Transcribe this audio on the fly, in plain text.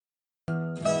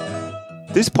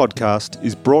This podcast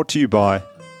is brought to you by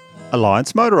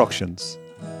Alliance Motor Auctions.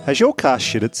 Has your car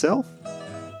shit itself?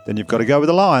 Then you've got to go with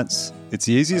Alliance. It's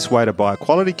the easiest way to buy a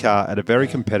quality car at a very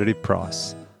competitive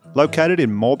price. Located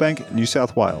in Moorebank, New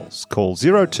South Wales. Call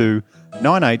 02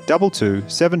 9822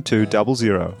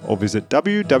 7200 or visit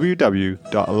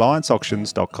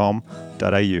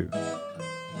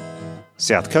www.allianceauctions.com.au.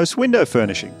 South Coast Window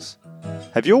Furnishings.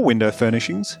 Have your window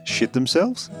furnishings shit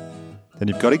themselves? Then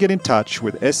you've got to get in touch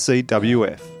with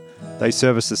SCWF. They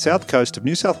service the south coast of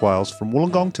New South Wales from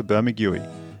Wollongong to Bermagui.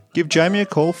 Give Jamie a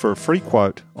call for a free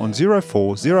quote on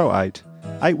 0408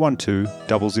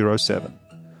 812 007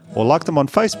 or like them on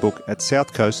Facebook at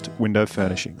South Coast Window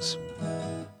Furnishings.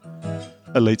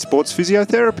 Elite Sports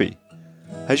Physiotherapy.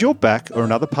 Has your back or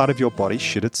another part of your body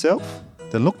shit itself?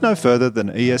 Then look no further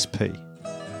than ESP.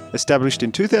 Established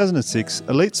in 2006,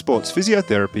 Elite Sports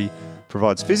Physiotherapy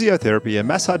provides physiotherapy and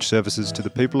massage services to the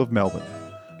people of Melbourne.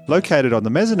 Located on the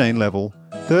mezzanine level,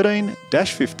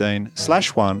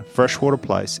 13-15/1 Freshwater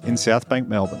Place in Southbank,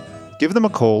 Melbourne. Give them a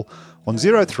call on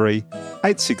 03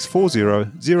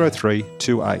 8640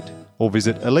 0328 or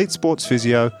visit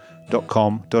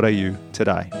elitesportsphysio.com.au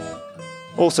today.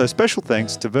 Also, special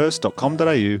thanks to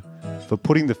verse.com.au for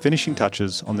putting the finishing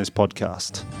touches on this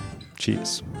podcast.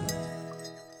 Cheers.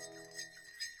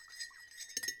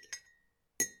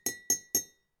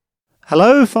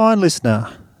 Hello, fine listener.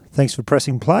 Thanks for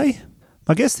pressing play.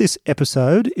 My guest this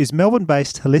episode is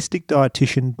Melbourne-based holistic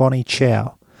dietitian Bonnie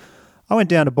Chow. I went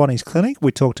down to Bonnie's clinic.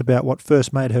 We talked about what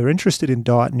first made her interested in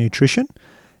diet and nutrition,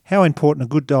 how important a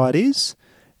good diet is,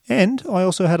 and I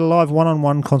also had a live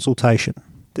one-on-one consultation.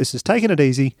 This is Taking It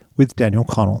Easy with Daniel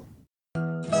Connell.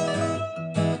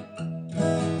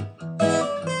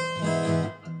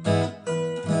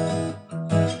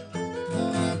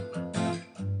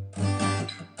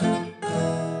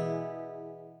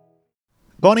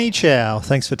 Bonnie Chow,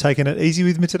 thanks for taking it easy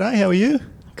with me today. How are you?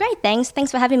 Great, thanks.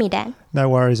 Thanks for having me, Dan. No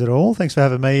worries at all. Thanks for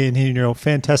having me in here in your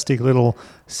fantastic little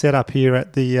setup here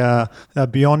at the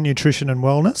Beyond Nutrition and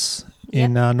Wellness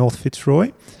in North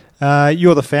Fitzroy.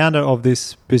 You're the founder of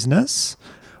this business.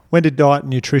 When did diet and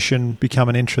nutrition become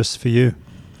an interest for you?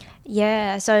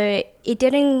 Yeah, so it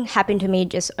didn't happen to me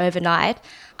just overnight.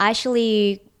 I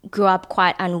actually grew up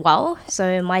quite unwell,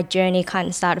 so my journey kind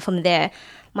of started from there.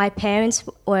 My parents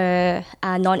were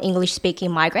non-English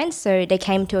speaking migrants, so they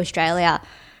came to Australia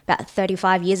about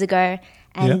 35 years ago,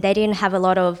 and they didn't have a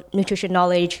lot of nutrition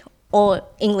knowledge or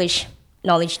English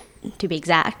knowledge, to be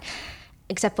exact,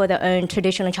 except for their own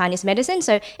traditional Chinese medicine.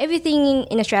 So everything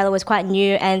in Australia was quite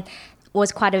new and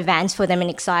was quite advanced for them and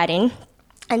exciting.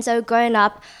 And so growing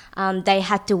up, they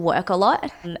had to work a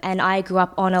lot, and I grew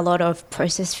up on a lot of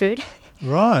processed food.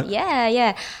 Right.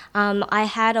 Yeah. I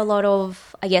had a lot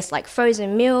of, I guess, like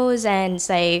frozen meals and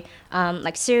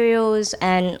like cereals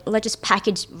and like just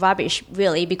packaged rubbish,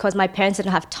 really, because my parents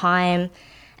didn't have time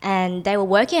and they were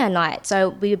working at night. So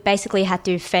we basically had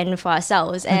to fend for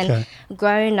ourselves. And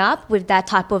growing up with that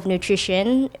type of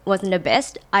nutrition wasn't the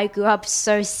best. I grew up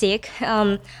so sick.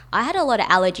 I had a lot of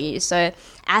allergies. So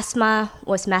asthma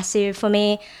was massive for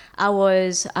me. I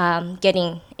was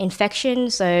getting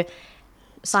infections. So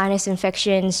sinus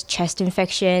infections, chest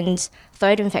infections,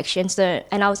 throat infections,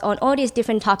 and I was on all these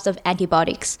different types of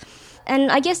antibiotics.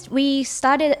 And I guess we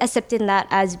started accepting that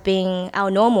as being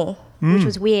our normal, which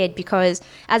was weird because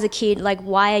as a kid, like,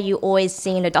 why are you always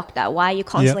seeing a doctor? Why are you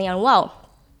constantly unwell?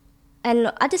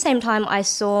 And at the same time, I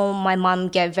saw my mum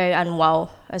get very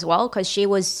unwell as well because she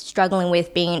was struggling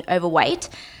with being overweight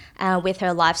with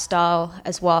her lifestyle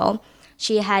as well.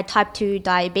 She had type 2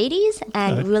 diabetes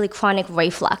and really chronic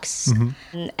reflux.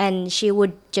 Mm-hmm. And she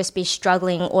would just be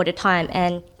struggling all the time.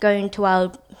 And going to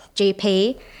our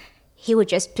GP, he would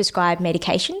just prescribe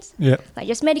medications. Like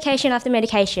just medication after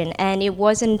medication. And it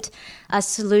wasn't a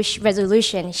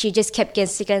resolution. She just kept getting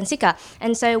sicker and sicker.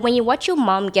 And so when you watch your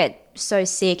mom get so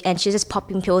sick and she's just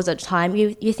popping pills all the time,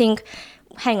 you think,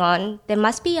 hang on, there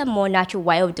must be a more natural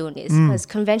way of doing this because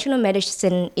conventional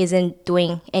medicine isn't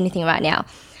doing anything right now.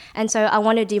 And so I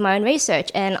wanted to do my own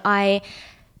research and I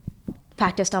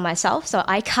practiced on myself. So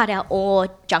I cut out all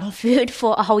junk food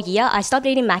for a whole year. I stopped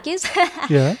eating Macca's,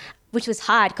 which was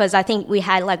hard because I think we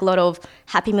had like a lot of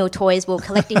Happy Meal toys we were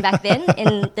collecting back then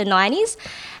in the 90s.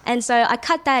 And so I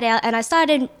cut that out and I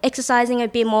started exercising a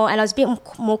bit more and I was a bit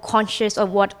more conscious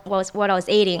of what I was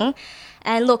eating.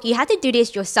 And look, you had to do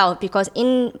this yourself because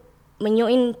when you're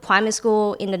in primary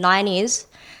school in the 90s,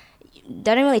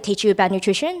 they don't really teach you about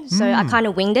nutrition, so I kind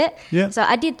of winged it. Yeah. So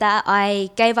I did that. I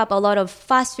gave up a lot of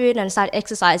fast food and started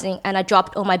exercising, and I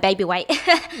dropped all my baby weight.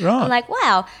 Right. I'm like,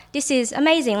 wow, this is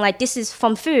amazing. Like, this is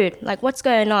from food. Like, what's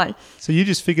going on? So you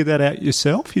just figured that out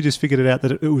yourself? You just figured it out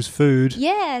that it was food?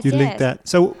 Yes, You linked that.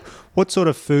 So what sort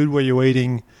of food were you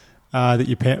eating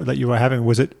that you were having?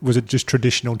 Was it just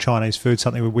traditional Chinese food,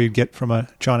 something we'd get from a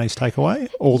Chinese takeaway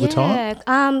all the time?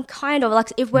 Yeah, kind of.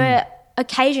 Like, if we're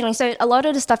occasionally, so a lot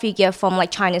of the stuff you get from like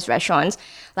Chinese restaurants,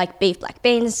 like beef black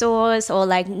bean sauce or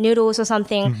like noodles or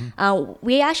something,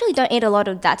 we actually don't eat a lot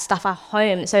of that stuff at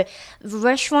home. So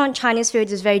restaurant Chinese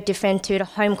food is very different to the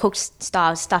home cooked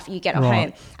style stuff you get at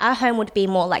home. Our home would be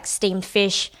more like steamed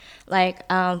fish, like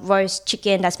roast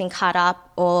chicken that's been cut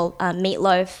up, or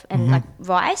meatloaf and like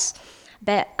rice.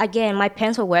 But again, my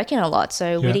parents were working a lot,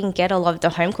 so we didn't get a lot of the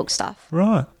home cooked stuff.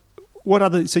 Right. What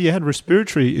other? So you had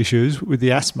respiratory issues with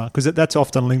the asthma, because that's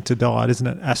often linked to diet, isn't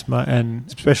it? Asthma, and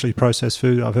especially processed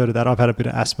food. I've heard of that. I've had a bit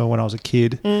of asthma when I was a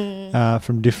kid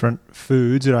from different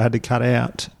foods that I had to cut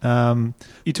out.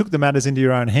 You took the matters into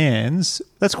your own hands.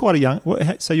 That's quite a young.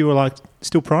 So you were like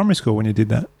still primary school when you did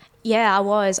that? Yeah, I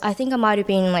was. I think I might have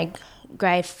been like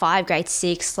grade 5, grade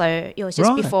 6. So it was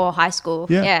just before high school.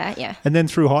 Yeah. And then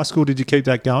through high school, did you keep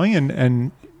that going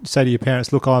and say to your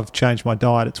parents, look, I've changed my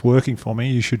diet, it's working for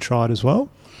me, you should try it as well?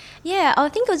 Yeah, I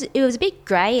think it was a bit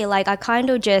grey. Like, I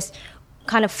kind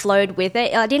of flowed with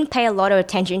it. I didn't pay a lot of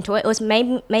attention to it. It was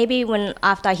maybe when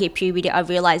after I hit puberty, I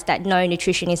realised that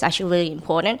nutrition is actually really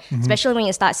important, especially when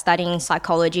you start studying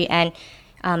psychology and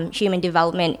human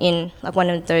development in like one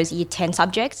of those year 10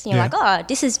 subjects. You're like, oh,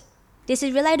 this is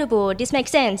relatable, this makes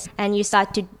sense, and you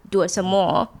start to do it some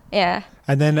more. Yeah.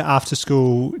 And then after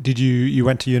school, did you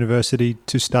went to university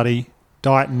to study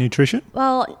diet and nutrition?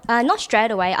 Well, not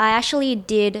straight away. I actually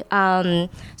did.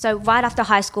 So right after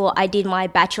high school, I did my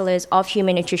bachelor's of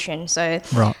human nutrition. So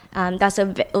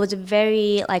it was a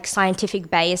very like scientific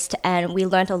based, and we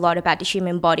learned a lot about the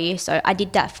human body. So I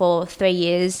did that for 3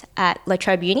 years at La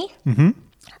Trobe Uni.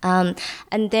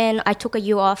 And then I took a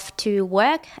year off to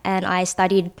work, and I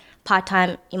studied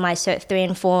part-time in my Cert 3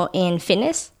 and 4 in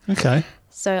fitness. Okay.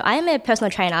 So I am a personal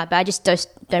trainer, but I just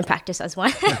don't practice as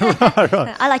one.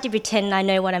 I like to pretend I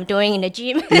know what I'm doing in the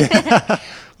gym.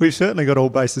 We've certainly got all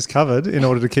bases covered in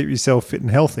order to keep yourself fit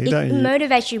and healthy, don't you? It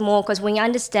motivates you more, because when you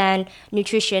understand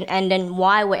nutrition and then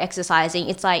why we're exercising,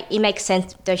 it's like it makes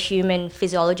sense, the human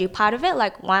physiology part of it.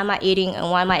 Like, why am I eating and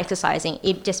why am I exercising?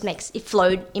 It just makes it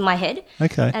flowed in my head.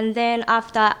 Okay. And then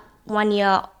after 1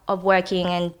 year of working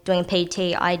and doing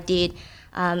PT, I did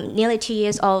nearly 2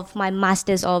 years of my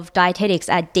Masters of Dietetics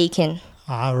at Deakin.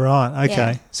 Ah, right.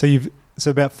 Okay. Yeah.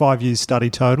 So about 5 years study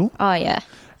total. Oh, yeah.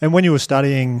 And when you were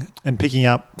studying and picking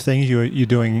up things, you're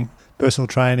doing personal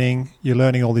training, you're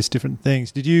learning all these different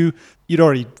things. You'd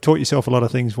already taught yourself a lot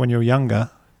of things when you were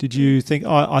younger. Did you think,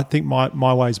 I think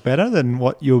my way's better than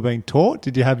what you were being taught?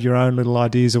 Did you have your own little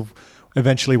ideas of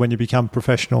eventually when you become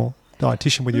professional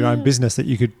dietitian with your own business that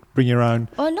you could bring your own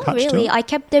not touch really. to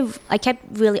it? I kept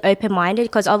really open-minded,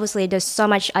 because obviously there's so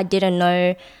much I didn't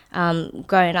know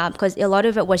growing up, because a lot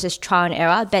of it was just trial and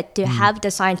error. But to have the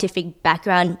scientific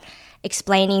background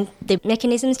explaining the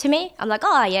mechanisms to me, I'm like,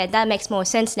 oh yeah, that makes more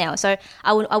sense now. So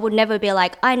I would never be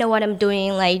like, I know what I'm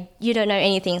doing, like you don't know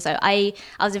anything. So I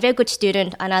was a very good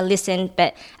student and I listened,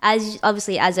 but as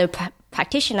a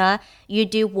practitioner, you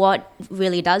do what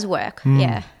really does work.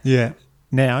 Yeah.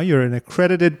 Now you're an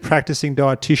accredited practicing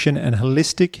dietitian and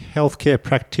holistic healthcare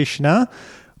practitioner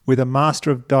with a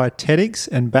Master of Dietetics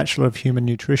and Bachelor of Human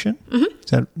Nutrition.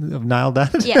 So I've nailed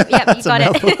that. Yeah, you got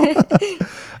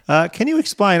it. Can you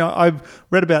explain? I've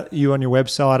read about you on your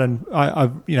website, and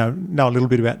I know a little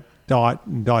bit about diet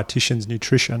and dietitians'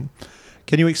 nutrition.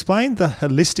 Can you explain the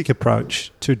holistic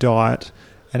approach to diet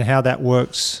and how that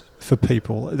works for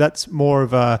people? That's more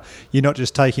of you're not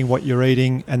just taking what you're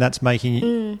eating and that's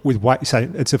making with weight, say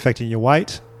it's affecting your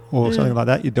weight or something like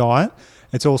that, your diet.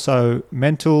 It's also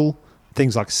mental,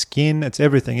 things like skin, it's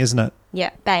everything, isn't it?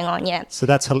 Yeah, bang on, yeah. So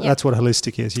that's what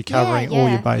holistic is. You're covering all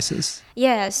your bases.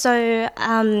 Yeah, so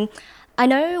I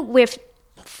know with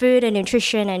food and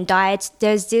nutrition and diets,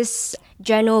 there's this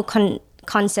general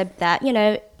concept that,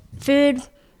 food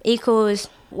equals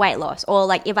weight loss, or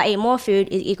like if I eat more food,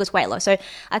 it equals weight loss. So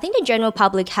I think the general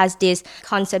public has this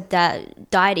concept that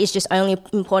diet is just only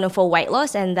important for weight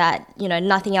loss and that,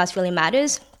 nothing else really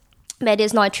matters. But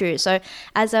it's not true. So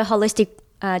as a holistic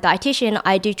dietitian,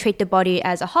 I do treat the body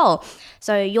as a whole.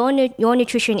 So your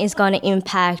nutrition is going to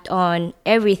impact on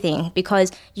everything,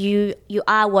 because you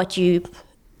are what you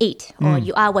eat, or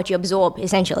you are what you absorb,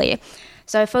 essentially.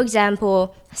 So, for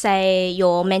example, say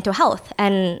your mental health.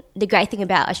 And the great thing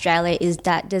about Australia is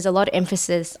that there's a lot of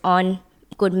emphasis on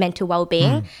good mental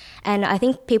well-being. And I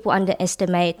think people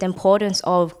underestimate the importance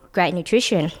of great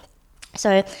nutrition.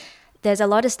 So there's a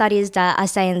lot of studies that are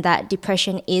saying that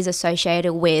depression is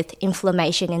associated with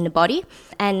inflammation in the body,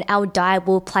 and our diet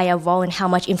will play a role in how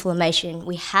much inflammation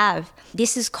we have.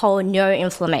 This is called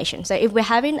neuroinflammation. So if we're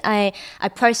having a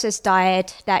processed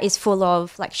diet that is full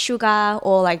of like sugar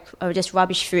or just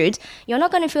rubbish food, you're not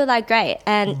going to feel that great,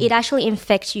 and it actually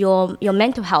infects your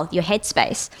mental health, your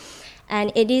headspace.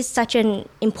 And it is such an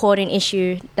important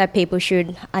issue that people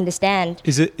should understand.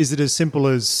 Is it as simple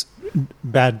as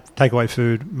bad takeaway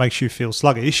food makes you feel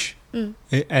sluggish,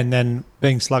 and then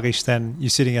being sluggish, then you're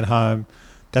sitting at home,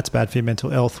 that's bad for your mental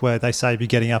health, where they say if you're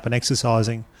getting up and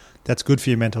exercising, that's good for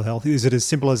your mental health? Is it as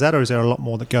simple as that, or is there a lot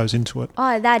more that goes into it?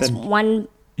 Oh, that's one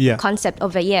concept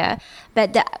of it, yeah.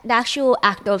 But the actual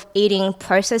act of eating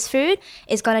processed food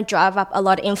is going to drive up a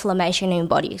lot of inflammation in your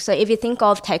body. So if you think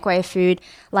of takeaway food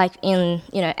like in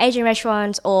Asian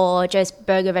restaurants or just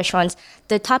burger restaurants,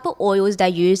 the type of oils they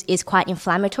use is quite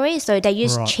inflammatory. So they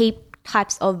use cheap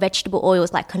types of vegetable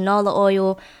oils like canola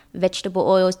oil, vegetable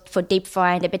oils for deep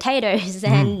frying the potatoes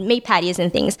and meat patties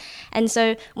and things. And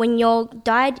so when your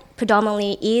diet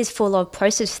predominantly is full of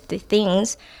processed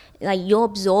things, like you're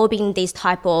absorbing this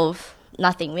type of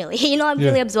nothing really. You're not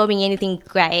really absorbing anything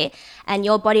great, and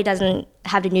your body doesn't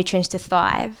have the nutrients to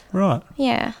thrive. Right.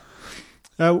 Yeah.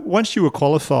 Once you were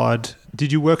qualified,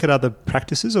 did you work at other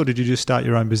practices, or did you just start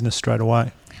your own business straight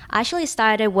away? I actually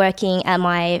started working at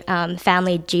my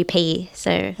family GP.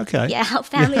 So, our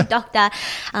family doctor.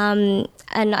 And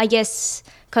I guess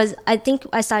because I think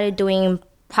I started doing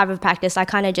private practice, I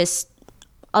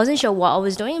wasn't sure what I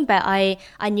was doing, but I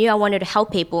knew I wanted to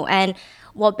help people. And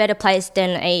what better place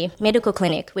than a medical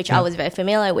clinic, which I was very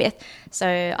familiar with. So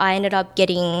I ended up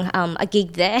getting a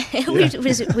gig there,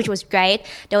 which was great.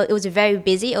 It was very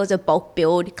busy. It was a bulk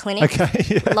build clinic.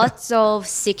 Lots of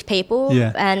sick people.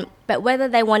 But whether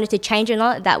they wanted to change or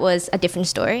not, that was a different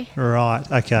story. Right.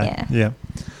 Okay. Yeah.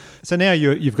 So now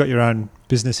you've got your own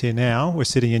business here now. We're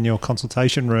sitting in your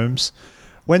consultation rooms.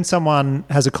 When someone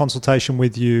has a consultation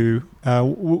with you,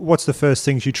 what's the first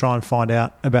things you try and find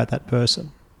out about that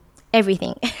person?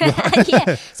 Everything.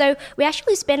 So we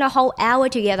actually spend a whole hour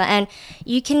together, and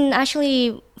you can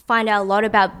actually find out a lot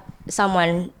about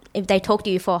someone if they talk to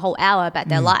you for a whole hour about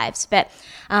their lives. But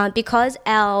because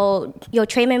your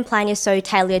treatment plan is so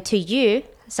tailored to you,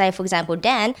 say for example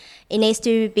Dan, it needs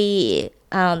to be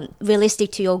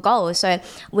realistic to your goals. So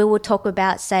we will talk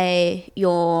about, say,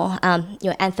 your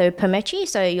anthropometry,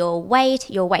 so your weight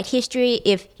history,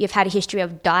 if you've had a history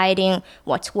of dieting,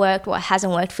 what's worked, what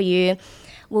hasn't worked for you.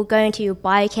 We'll go into your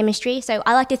biochemistry. So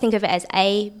I like to think of it as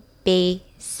A, B,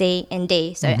 C, and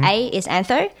D. So A is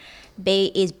anthro,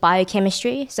 B is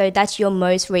biochemistry. So that's your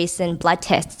most recent blood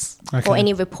tests or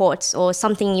any reports or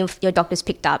something your doctor's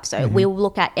picked up. So we'll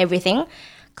look at everything.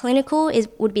 Clinical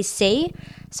would be C.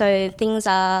 So things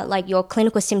are like your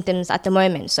clinical symptoms at the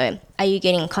moment. So are you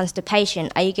getting constipation?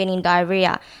 Are you getting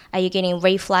diarrhea? Are you getting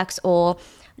reflux or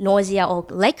nausea or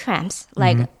leg cramps?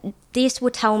 Like this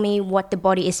will tell me what the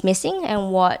body is missing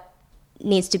and what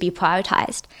needs to be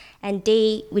prioritized. And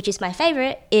D, which is my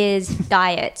favorite, is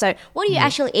diet. So what are you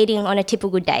actually eating on a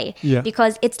typical day?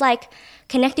 Because it's like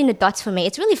connecting the dots for me.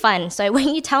 It's really fun. So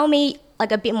when you tell me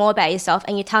like a bit more about yourself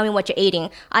and you tell me what you're eating,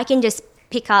 I can just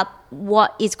pick up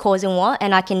what is causing what,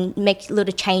 and I can make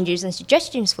little changes and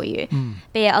suggestions for you.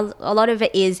 But yeah, a lot of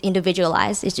it is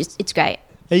individualized. It's great.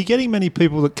 Are you getting many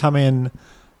people that come in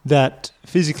that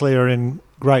physically are in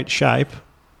great shape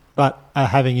but are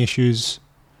having issues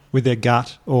with their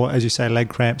gut or, as you say, leg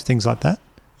cramps, things like that?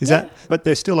 But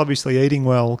they're still obviously eating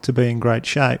well to be in great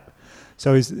shape.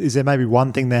 So is there maybe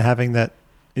one thing they're having that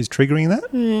is triggering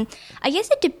that? I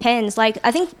guess it depends. Like,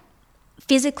 I think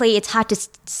physically it's hard to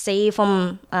see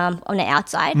from on the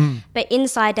outside, but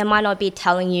inside they might not be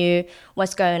telling you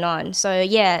what's going on. So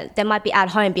yeah, they might be at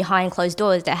home behind closed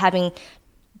doors. They're having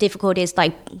difficulties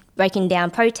like breaking down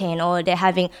protein, or they're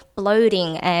having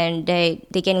bloating and they're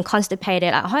getting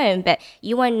constipated at home, but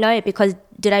you won't know because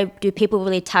do people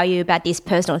really tell you about these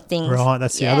personal things? Right,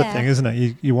 that's the other thing, isn't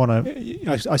it? You want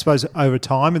to, I suppose over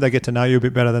time, if they get to know you a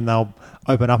bit better, then they'll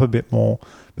open up a bit more.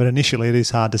 But initially it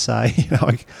is hard to say,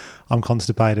 like, I'm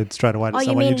constipated straight away to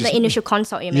someone. You mean the initial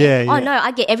consult, you mean? Yeah. Oh, no,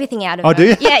 I get everything out of it. Oh, do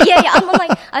you? Yeah. I'm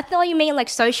like, I thought you mean like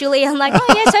socially. I'm like,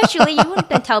 oh, yeah, socially. You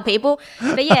wouldn't tell people.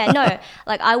 But yeah, no,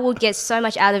 like I will get so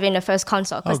much out of it in the first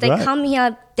consult because they come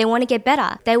here, they want to get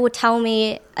better. They will tell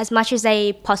me as much as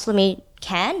they possibly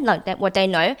can, like that what they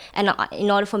know, and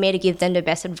in order for me to give them the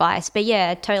best advice. But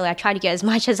yeah, totally, I try to get as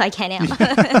much as I can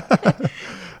out.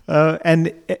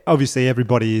 And obviously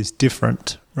everybody is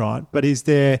different, right? But is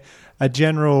there a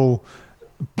general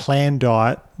planned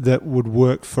diet that would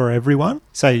work for everyone?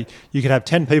 Say you could have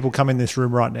 10 people come in this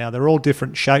room right now. They're all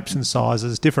different shapes and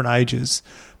sizes, different ages,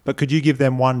 but could you give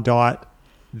them one diet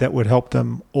that would help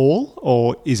them all,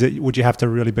 or would you have to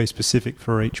really be specific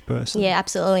for each person? Yeah,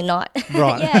 absolutely not.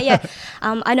 Right. Yeah.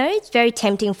 I know it's very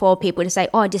tempting for people to say,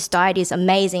 oh, this diet is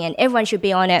amazing and everyone should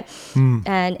be on it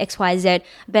and X, Y, Z.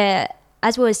 But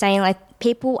as we were saying, like,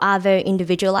 people are very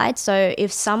individualized. So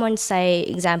if someone, say,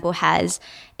 example, has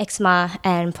eczema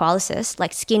and paralysis,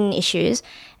 like skin issues,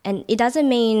 and it doesn't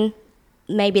mean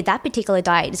maybe that particular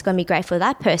diet is going to be great for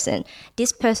that person.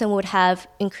 This person would have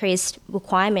increased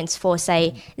requirements for,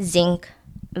 say, zinc,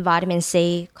 vitamin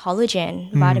C,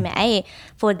 collagen, vitamin A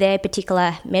for their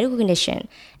particular medical condition.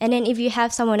 And then if you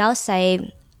have someone else,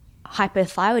 say,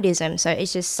 hypothyroidism, so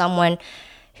it's just someone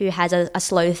who has a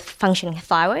slow functioning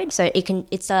thyroid. So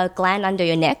it's a gland under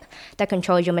your neck that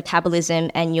controls your metabolism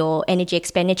and your energy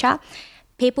expenditure.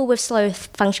 People with slow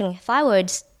functioning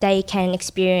thyroids, they can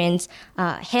experience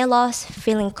hair loss,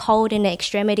 feeling cold in the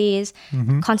extremities,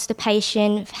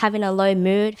 constipation, having a low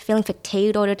mood, feeling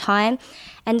fatigued all the time.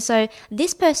 And so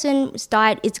this person's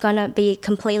diet is going to be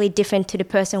completely different to the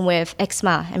person with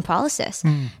eczema and paralysis.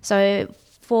 So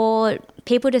for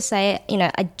people to say,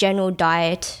 a general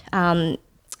diet,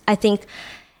 I think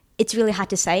it's really hard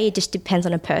to say. It just depends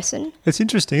on a person. It's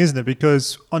interesting, isn't it?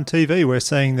 Because on TV we're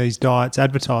seeing these diets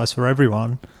advertised for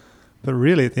everyone, but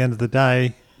really at the end of the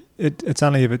day, it's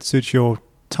only if it suits your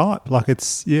type. Like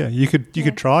you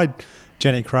could try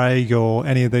Jenny Craig or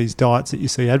any of these diets that you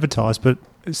see advertised, but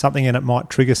something in it might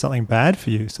trigger something bad for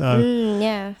you. So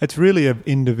it's really an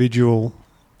individual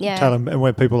talent, and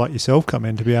where people like yourself come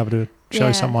in to be able to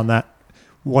show someone that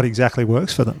what exactly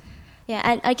works for them. Yeah,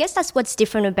 and I guess that's what's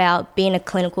different about being a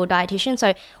clinical dietitian.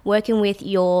 So working with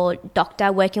your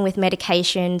doctor, working with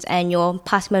medications and your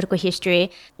past medical history,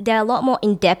 they're a lot more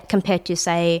in-depth compared to,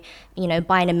 say,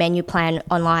 buying a menu plan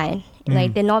online.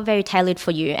 Like, they're not very tailored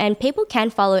for you. And people can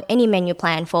follow any menu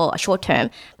plan for a short term,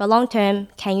 but long term,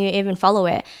 can you even follow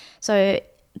it? So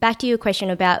back to your question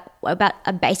about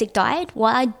a basic diet,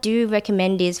 what I do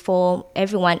recommend is for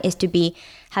everyone is to be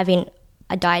having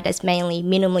a diet that's mainly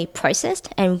minimally processed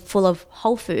and full of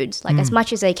whole foods, like as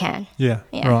much as they can. Yeah,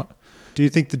 right. Do you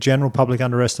think the general public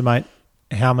underestimate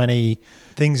how many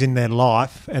things in their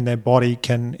life and their body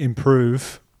can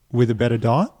improve with a better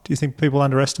diet? Do you think people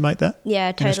underestimate that?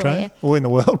 Yeah, totally. In Australia or in the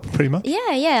world, pretty much?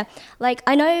 Yeah. Like,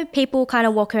 I know people kind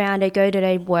of walk around, they go to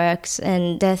their works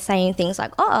and they're saying things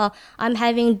like, oh, I'm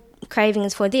having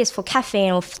cravings for this, for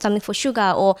caffeine or something for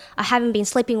sugar, or I haven't been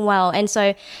sleeping well. And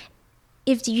so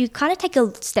if you kind of take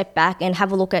a step back and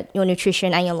have a look at your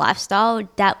nutrition and your lifestyle,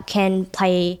 that can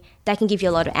give you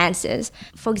a lot of answers.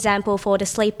 For example, for the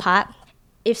sleep part,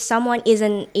 if someone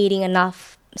isn't eating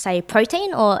enough, say,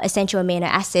 protein or essential amino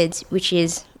acids, which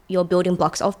is your building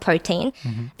blocks of protein,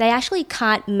 they actually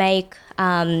can't make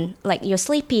like your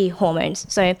sleepy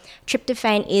hormones. So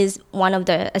tryptophan is one of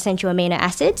the essential amino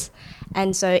acids.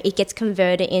 And so it gets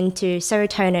converted into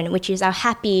serotonin, which is our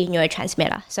happy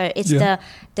neurotransmitter. So it's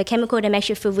the chemical that makes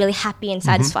you feel really happy and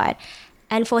satisfied.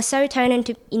 And for serotonin,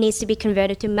 it needs to be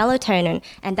converted to melatonin,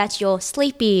 and that's your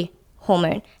sleepy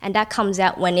hormone. And that comes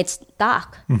out when it's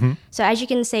dark. So as you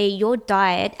can see, your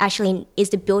diet actually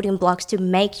is the building blocks to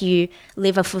make you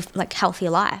live a healthy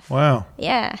life. Wow.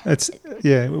 Yeah.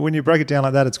 When you break it down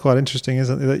like that, it's quite interesting,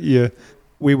 isn't it? That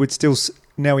we would still,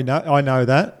 now we know, I know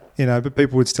that, but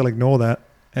people would still ignore that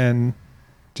and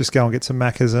just go and get some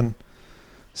Maccas and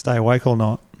stay awake all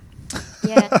night.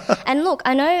 Yeah. And look,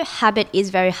 I know habit is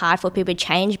very hard for people to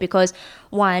change because,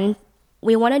 one,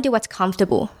 we want to do what's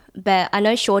comfortable. But I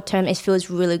know short term it feels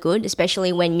really good,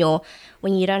 especially when you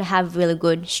don't have really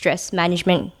good stress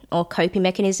management or coping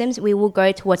mechanisms. We will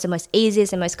go towards the most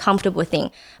easiest and most comfortable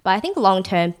thing. But I think long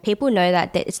term, people know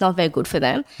that it's not very good for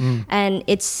them. And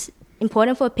it's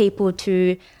important for people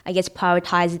to, I guess,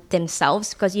 prioritize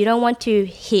themselves, because you don't want to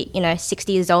hit,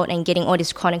 60 years old and getting all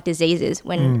these chronic diseases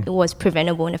when it was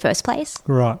preventable in the first place.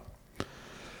 Right.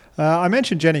 I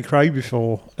mentioned Jenny Craig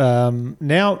before.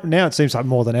 Now it seems like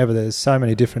more than ever there's so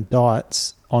many different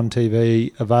diets on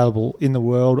TV available in the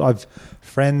world. I've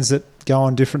friends that go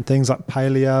on different things like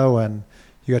paleo, and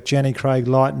you got Jenny Craig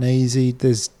Light and Easy.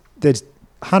 There's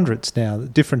hundreds now,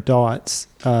 different diets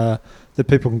that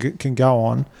people can go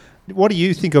on. What do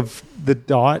you think of the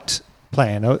diet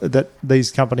plan that these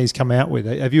companies come out with?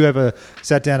 Have you ever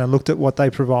sat down and looked at what they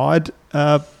provide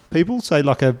people, say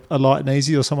like a light and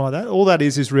easy or something like that? All that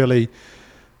is really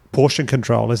portion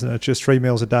control, isn't it? It's just 3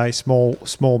 meals a day,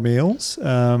 small meals.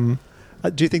 Do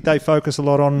you think they focus a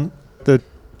lot on the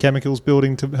chemicals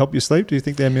building to help you sleep? Do you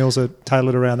think their meals are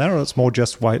tailored around that, or it's more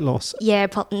just weight loss? Yeah,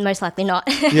 most likely not.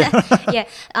 Yeah. Yeah.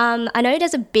 I know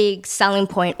there's a big selling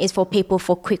point is for people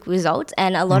for quick results,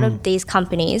 and a lot of these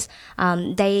companies,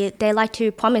 they like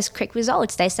to promise quick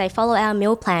results. They say, follow our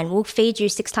meal plan, we'll feed you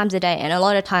 6 times a day, and a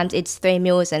lot of times it's 3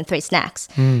 meals and 3 snacks,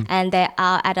 and they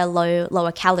are at a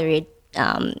lower calorie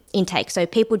intake. So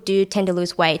people do tend to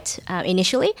lose weight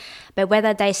initially, but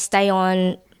whether they stay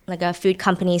on like a food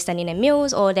company sending them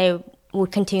meals or they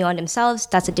would continue on themselves,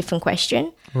 that's a different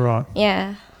question. Right.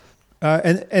 Yeah.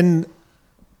 And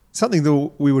something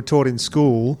that we were taught in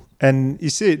school, and you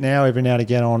see it now every now and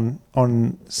again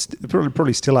on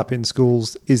probably still up in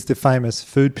schools, is the famous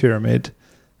food pyramid,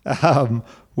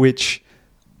 which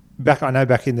back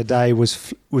in the day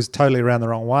was totally around the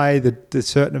wrong way. The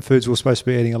certain foods we're supposed to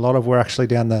be eating a lot of were actually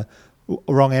down the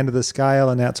wrong end of the scale,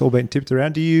 and now it's all been tipped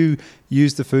around. Do you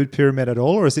use the food pyramid at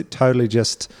all, or is it totally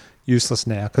just useless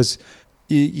now? Because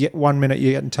you get 1 minute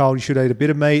you're getting told you should eat a bit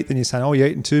of meat, then you're saying, oh, you're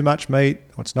eating too much meat,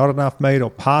 or it's not enough meat, or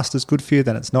pasta's good for you,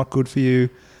 then it's not good for you.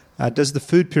 Does the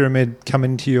food pyramid come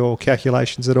into your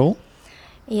calculations at all?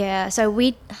 Yeah, so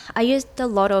I used a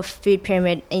lot of food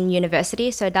pyramid in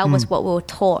university, so that was what we were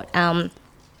taught.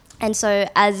 And so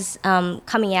as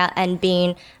coming out and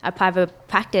being a private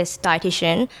practice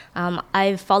dietitian,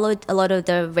 I've followed a lot of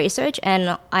the research,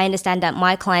 and I understand that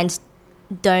my clients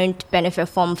don't benefit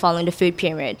from following the food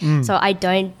pyramid. So I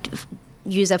don't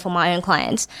use it for my own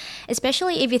clients,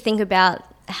 especially if you think about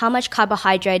how much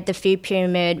carbohydrate the food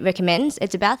pyramid recommends.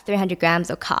 It's about 300 grams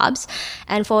of carbs.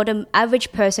 And for the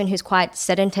average person who's quite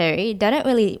sedentary, they're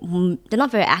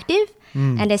not very active.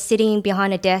 And they're sitting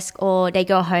behind a desk, or they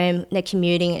go home, they're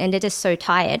commuting, and they're just so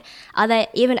tired. Are they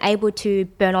even able to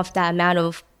burn off that amount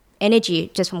of energy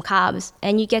just from carbs?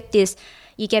 And you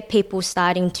get people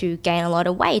starting to gain a lot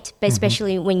of weight, but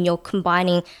especially when you're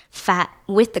combining fat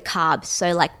with the carbs.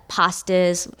 So like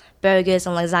pastas, burgers,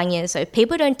 and lasagnas. So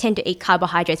people don't tend to eat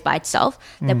carbohydrates by itself.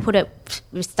 They put it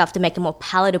with stuff to make it more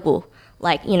palatable,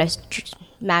 like,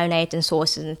 marinades and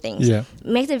sauces and things. Yeah. It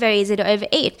makes it very easy to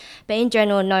overeat. But in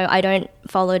general, no, I don't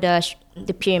follow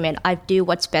the pyramid. I do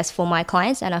what's best for my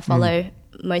clients, and I follow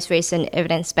most recent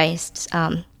evidence-based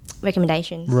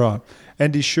recommendations. Right.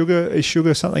 And is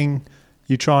sugar something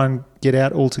you try and get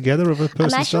out altogether of a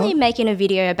person's I'm actually diet? making a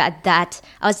video about that.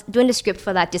 I was doing the script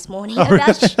for that this morning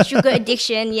about sugar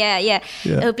addiction. Yeah.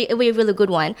 It'll be a really good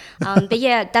one. But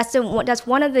yeah, that's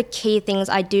one of the key things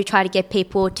I do try to get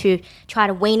people to try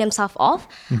to wean themselves off.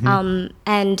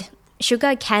 And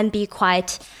sugar can be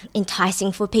quite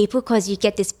enticing for people because you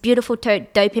get this beautiful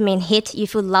dopamine hit. You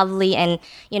feel lovely and,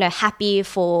 happy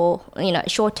for,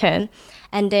 short term.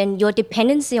 And then your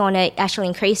dependency on it actually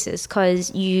increases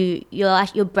because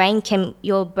your brain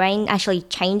actually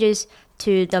changes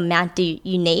to the amount that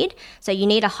you need. So you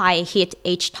need a higher hit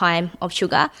each time of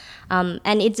sugar.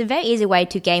 And it's a very easy way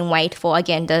to gain weight for,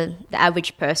 again, the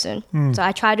average person. So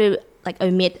I try to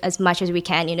omit as much as we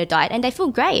can in a diet, and they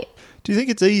feel great. Do you think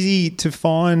it's easy to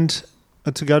find,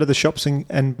 to go to the shops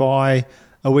and buy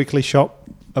a weekly shop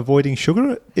avoiding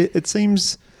sugar? It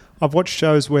seems... I've watched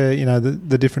shows where,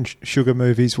 the different sugar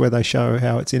movies where they show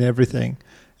how it's in everything.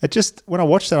 It just, when I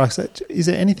watch that, I said, is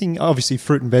there anything, obviously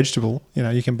fruit and vegetable,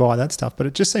 you can buy that stuff, but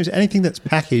it just seems anything that's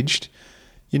packaged,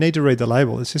 you need to read the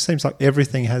label. It just seems like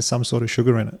everything has some sort of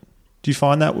sugar in it. Do you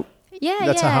find that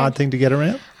that's a hard thing to get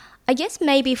around? I guess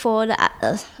maybe for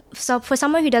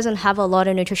someone who doesn't have a lot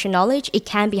of nutrition knowledge, it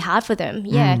can be hard for them.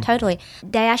 Yeah, totally.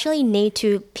 They actually need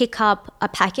to pick up a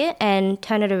packet and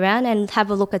turn it around and have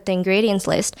a look at the ingredients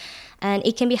list. And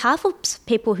it can be hard for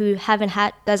people who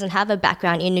doesn't have a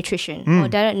background in nutrition or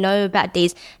they don't know about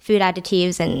these food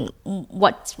additives and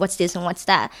what's this and what's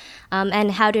that,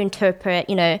 and how to interpret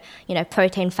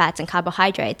protein, fats, and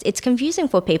carbohydrates. It's confusing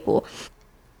for people.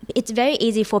 It's very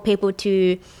easy for people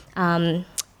to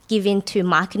give into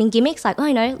marketing gimmicks like,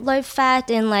 low fat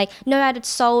and no added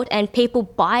salt, and people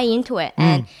buy into it.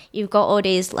 And you've got all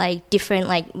these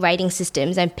different rating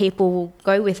systems, and people will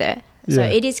go with it. So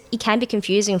it can be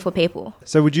confusing for people.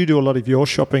 So would you do a lot of your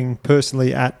shopping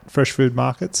personally at fresh food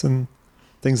markets and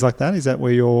things like that? Is that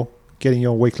where you're getting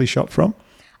your weekly shop from?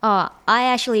 I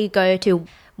actually go to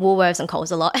Woolworths and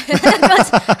Coles a lot.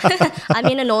 I'm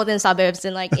in the northern suburbs,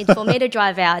 and for me to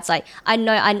drive out, it's I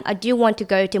know I do want to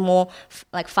go to more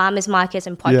farmers markets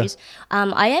and produce.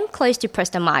 I am close to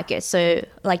Preston Market, so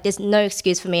there's no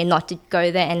excuse for me not to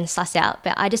go there and suss out.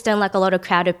 But I just don't like a lot of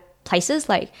crowded places,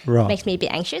 like Right. makes me a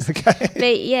bit anxious. Okay.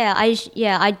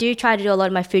 But I do try to do a lot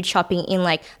of my food shopping in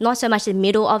like not so much the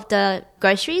middle of the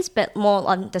groceries, but more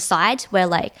on the sides where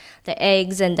like the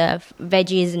eggs and the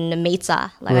veggies and the meats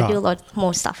are. Like I do a Right. lot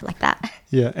more stuff like that.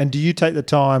 Yeah. And do you take the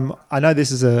time? I know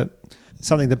this is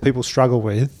something that people struggle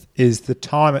with, is the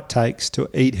time it takes to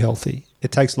eat healthy.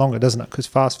 It takes longer, doesn't it? Because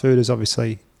fast food is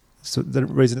obviously, so the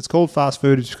reason it's called fast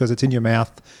food is because it's in your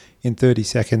mouth in 30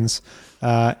 seconds.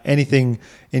 Anything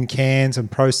in cans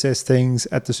and processed things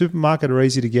at the supermarket are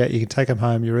easy to get. You can take them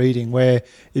home, you're eating. Where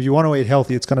if you want to eat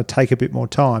healthy, it's going to take a bit more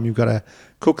time. You've got to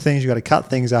cook things, you've got to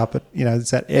cut things up.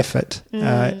 It's that effort.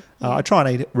 I try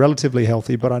and eat relatively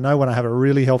healthy, but I know when I have a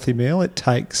really healthy meal, it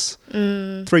takes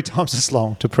 3 times as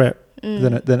long to prep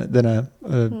than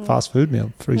a fast food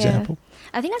meal, for example.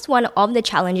 I think that's one of the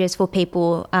challenges for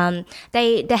people.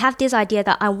 They have this idea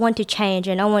that I want to change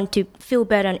and I want to feel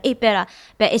better and eat better,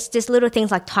 but it's just little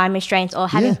things like time restraints or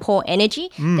having poor energy.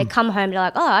 They come home, they're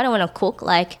like, oh, I don't want to cook.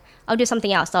 Like, I'll do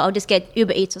something else. I'll just get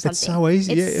Uber Eats or something. It's so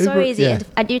easy. It's so easy. And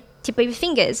I do tip of your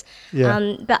fingers.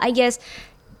 Yeah. But I guess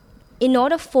in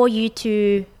order for you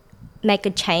to make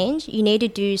a change, you need to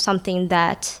do something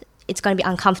that it's going to be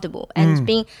uncomfortable. And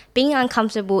being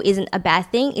uncomfortable isn't a bad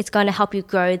thing. It's going to help you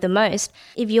grow the most.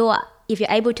 If you're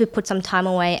able to put some time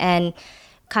away and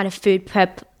kind of food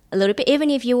prep a little bit, even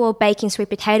if you were baking sweet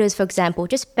potatoes, for example,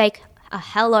 just bake a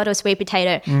hell lot of sweet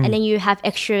potato and then you have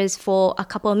extras for a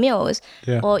couple of meals.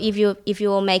 Yeah. Or if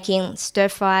you're making stir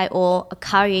fry or a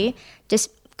curry,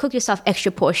 just cook yourself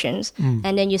extra portions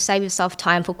and then you save yourself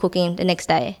time for cooking the next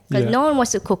day, because no one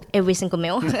wants to cook every single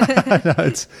meal.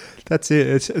 No, that's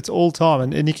it. It's all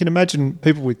time, and you can imagine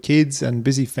people with kids and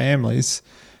busy families.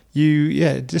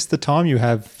 Just the time you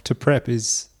have to prep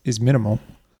is minimal.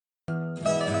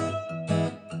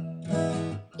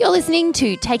 You're listening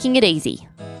to Taking It Easy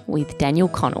with Daniel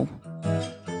Connell.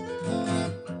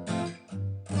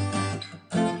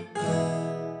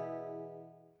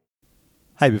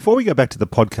 Hey, before we go back to the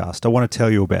podcast, I want to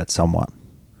tell you about someone.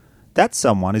 That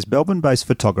someone is Melbourne-based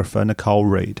photographer Nicole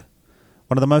Reid.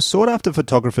 One of the most sought-after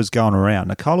photographers going around,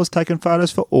 Nicole has taken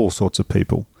photos for all sorts of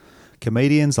people.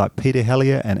 Comedians like Peter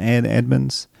Hellier and Anne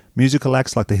Edmonds, musical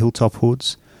acts like the Hilltop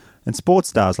Hoods, and sports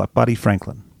stars like Buddy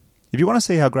Franklin. If you want to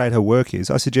see how great her work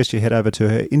is, I suggest you head over to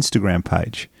her Instagram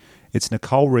page. It's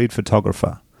Nicole Reid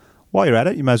Photographer. While you're at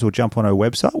it, you may as well jump on her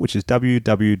website, which is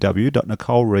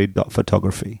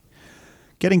www.nicolereid.photography.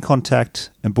 Get in contact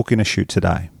and book in a shoot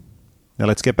today. Now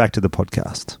let's get back to the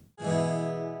podcast.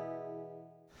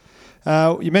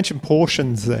 You mentioned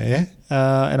portions there,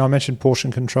 and I mentioned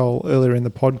portion control earlier in the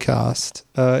podcast.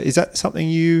 Is that something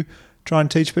you try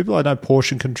and teach people? I know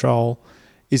portion control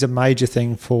is a major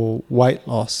thing for weight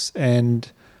loss,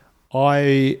 and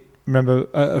I remember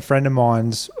a friend of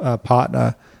mine's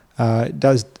partner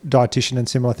does dietitian and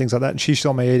similar things like that, and she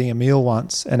saw me eating a meal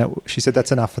once, and she said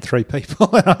that's enough for 3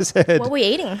 people. And I said, What were you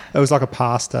eating? it was like a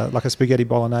pasta, like a spaghetti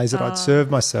bolognese that I'd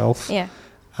served myself. Yeah.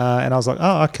 And I was like,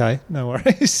 oh, okay, no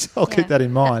worries. I'll keep that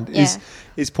in mind. Yeah.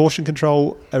 Is portion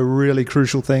control a really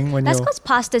crucial thing when That's you're... because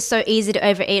pasta is so easy to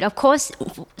overeat. Of course,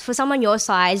 for someone your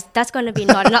size, that's going to be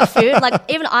not enough food. Like,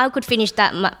 even I could finish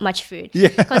that much food. Yeah.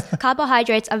 Because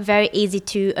carbohydrates are very easy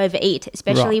to overeat,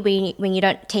 especially when you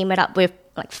don't team it up with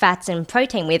like fats and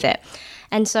protein with it.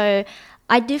 And so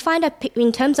I do find that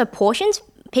in terms of portions,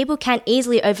 people can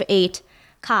easily overeat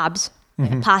carbs,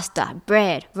 like pasta,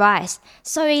 bread, rice.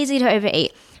 So easy to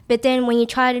overeat. But then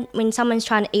when someone's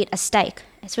trying to eat a steak,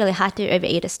 it's really hard to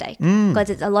overeat a steak because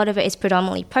a lot of it is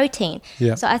predominantly protein.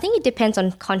 Yeah. So I think it depends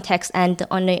on context and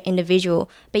on the individual.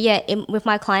 But yeah, with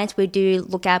my clients, we do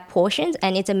look at portions,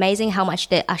 and it's amazing how much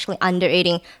they're actually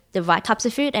under-eating the right types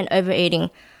of food and overeating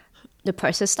the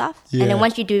processed stuff. Yeah. And then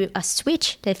once you do a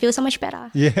switch, they feel so much better.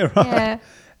 Yeah, right. Yeah.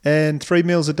 And 3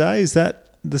 meals a day, is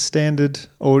that the standard,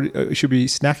 or should be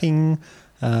snacking?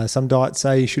 Some diets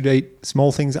say you should eat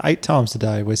small things 8 times a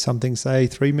day, where some things say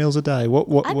 3 meals a day.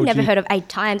 I've never heard of 8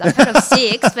 times. I've heard of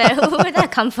 6, but where did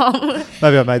that come from?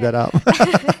 Maybe I made that up.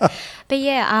 But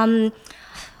yeah,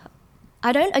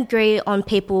 I don't agree on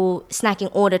people snacking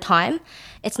all the time.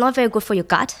 It's not very good for your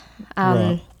gut.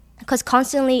 Right. Because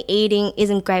constantly eating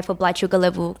isn't great for blood sugar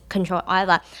level control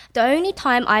either. The only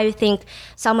time I think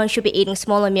someone should be eating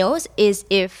smaller meals is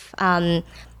if,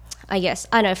 I guess,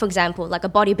 I know, for example, like a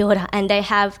bodybuilder, and they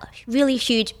have really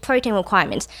huge protein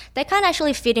requirements. They can't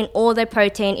actually fit in all their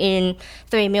protein in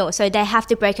 3 meals, so they have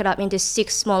to break it up into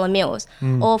 6 smaller meals.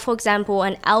 Or, for example,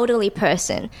 an elderly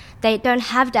person, they don't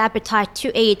have the appetite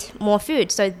to eat more food,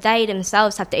 so they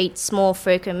themselves have to eat small,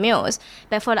 frequent meals.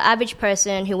 But for the average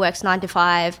person who works 9 to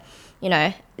 5,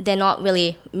 they're not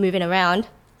really moving around.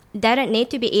 they don't need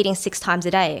to be eating 6 times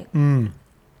a day.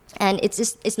 And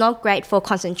it's not great for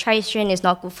concentration. It's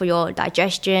not good for your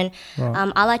digestion.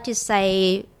 Right. I like to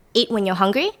say eat when you're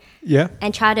hungry. Yeah.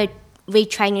 And try to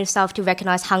retrain yourself to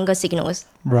recognize hunger signals.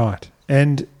 Right.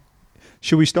 And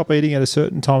should we stop eating at a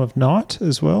certain time of night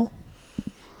as well?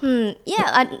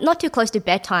 Yeah, not too close to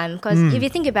bedtime, because if you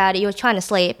think about it, you're trying to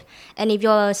sleep, and if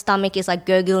your stomach is like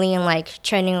gurgling and like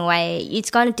churning away, it's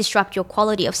going to disrupt your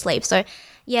quality of sleep. So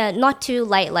yeah, not too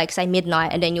late, like say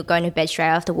midnight, and then you're going to bed straight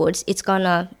afterwards. It's going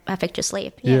to affect your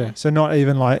sleep. Yeah. So not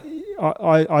even like,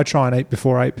 I try and eat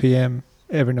before 8 p.m.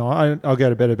 every night. I'll go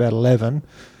to bed about 11,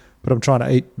 but I'm trying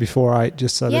to eat before 8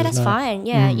 just so Yeah, there's that's no... fine.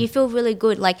 Yeah, you feel really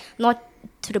good, like not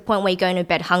to the point where you're going to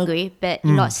bed hungry, but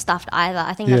you're not stuffed either.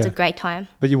 I think that's a great time.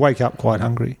 But you wake up quite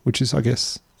hungry, which is, I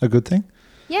guess, a good thing.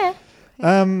 Yeah.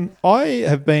 I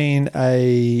have been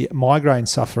a migraine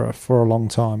sufferer for a long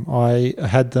time. I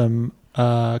had them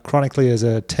chronically as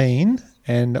a teen,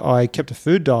 and I kept a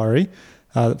food diary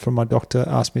that from my doctor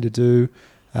asked me to do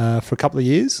for a couple of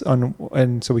years,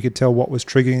 and so we could tell what was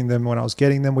triggering them when I was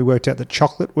getting them. We worked out that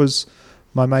chocolate was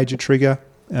my major trigger,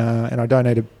 and I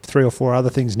donated 3 or 4 other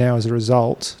things now as a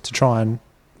result to try and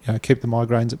keep the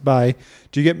migraines at bay.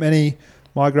 Do you get many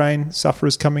migraine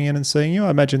sufferers coming in and seeing you? I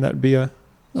imagine that would be a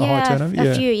high turnover.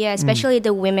 A few, especially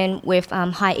the women with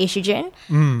high estrogen.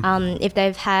 If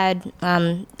they've had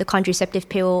the contraceptive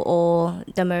pill or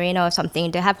the Mirena or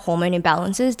something, they have hormone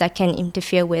imbalances that can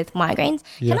interfere with migraines.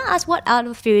 Yeah. Can I ask what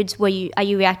other foods are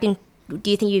you reacting? Do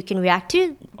you think you can react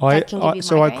to that can give you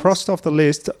So I migraines? crossed off the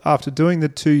list after doing the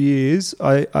 2 years.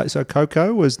 So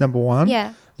cocoa was number 1.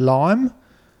 Yeah. Lime.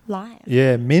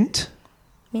 Yeah, mint.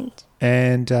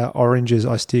 And oranges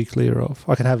I steer clear of.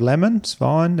 I can have lemon, it's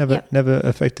fine, never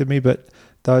affected me, but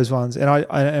those ones.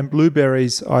 And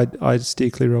blueberries I steer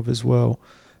clear of as well.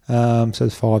 So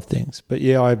there's 5 things. But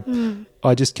yeah,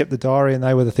 I just kept the diary, and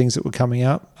they were the things that were coming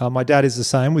up. My dad is the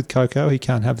same with cocoa. He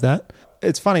can't have that.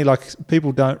 It's funny, like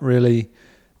people don't really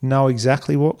know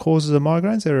exactly what causes the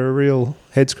migraines. They're a real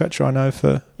head scratcher, I know,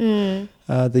 for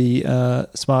the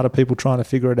smarter people trying to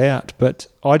figure it out. But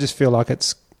I just feel like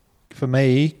it's, for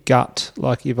me, gut.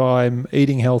 Like if I'm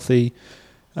eating healthy,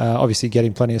 obviously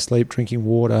getting plenty of sleep, drinking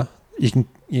water,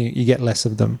 you get less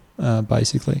of them,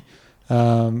 basically.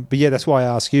 But yeah, that's why I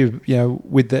ask you.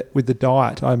 With the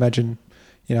diet, I imagine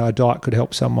a diet could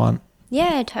help someone.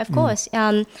 Yeah, of course.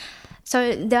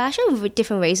 So there are actually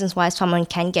different reasons why someone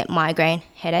can get migraine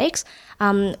headaches.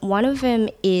 One of them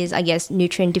is, I guess,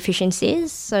 nutrient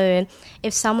deficiencies. So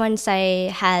if someone, say,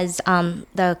 has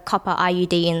the copper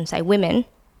IUD in, say, women,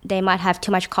 they might have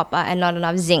too much copper and not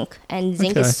enough zinc. And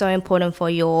zinc is so important for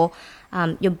your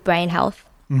brain health.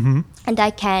 Mm-hmm. And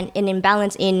an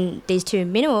imbalance in these 2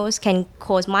 minerals can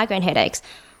cause migraine headaches.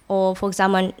 Or for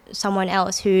example, someone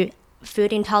else who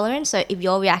food intolerance. So if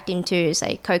you're reacting to,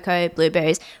 say, cocoa,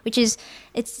 blueberries,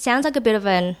 it sounds like a bit of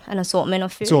an assortment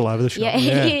of food. It's all over the shop. Yeah,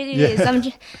 it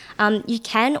is. You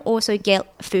can also get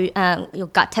your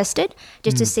gut tested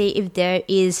just to see if there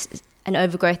is an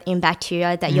overgrowth in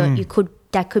bacteria that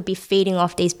that could be feeding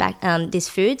off these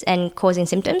foods and causing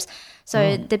symptoms.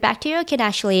 So the bacteria can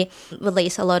actually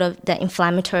release a lot of the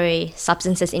inflammatory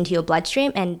substances into your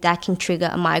bloodstream, and that can trigger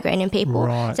a migraine in people.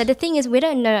 Right. So the thing is, we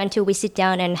don't know until we sit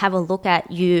down and have a look at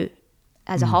you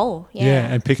as a whole. Yeah,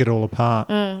 and pick it all apart.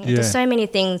 There's so many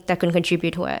things that can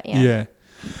contribute to it. Yeah.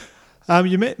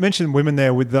 You mentioned women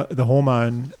there with the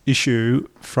hormone issue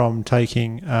from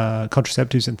taking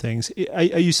contraceptives and things. Are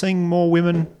you seeing more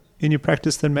women in your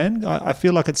practice than men? I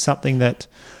feel like it's something that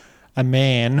a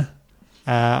man...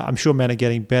 I'm sure men are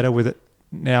getting better with it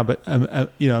now, but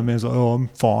a man's like, I'm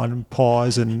fine,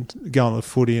 pies and going to the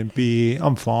footy and beer,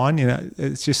 I'm fine.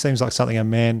 It just seems like something a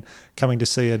man coming to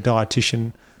see a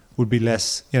dietitian would be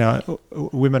less.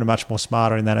 Women are much more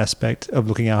smarter in that aspect of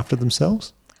looking after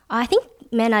themselves. I think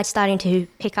men are starting to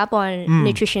pick up on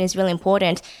nutrition is really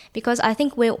important, because I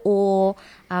think we're all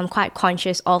quite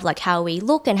conscious of like how we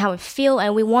look and how we feel,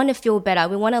 and we want to feel better.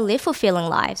 We want to live fulfilling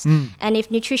lives, and if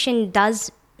nutrition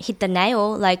does hit the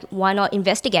nail, like why not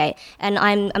investigate? And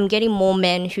I'm getting more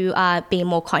men who are being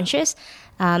more conscious,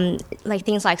 like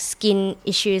things like skin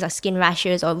issues, like skin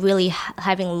rashes, or really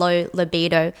having low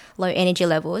libido, low energy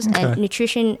levels. Okay. And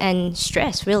nutrition and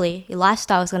stress, really, your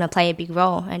lifestyle is going to play a big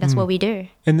role, and that's what we do.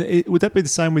 And would that be the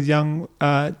same with young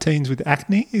teens with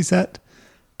acne? Is that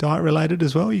diet related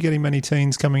as well? Are you getting many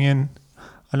teens coming in?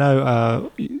 I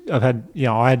know I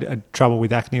had trouble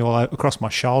with acne all across my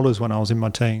shoulders when I was in my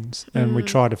teens, and we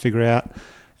tried to figure out,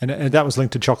 and that was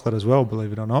linked to chocolate as well,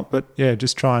 believe it or not. But yeah,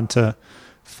 just trying to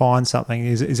find something.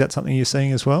 Is that something you're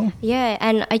seeing as well? Yeah,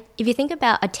 and if you think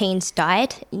about a teen's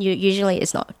diet, usually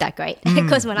it's not that great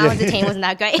because when I was a teen, it wasn't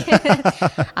that great.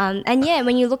 And yeah,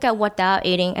 when you look at what they're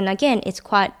eating, and again, it's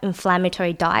quite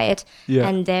inflammatory diet,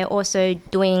 and they're also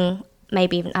doing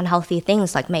maybe even unhealthy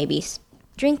things like maybe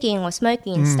drinking or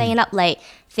smoking, staying up late,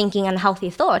 thinking unhealthy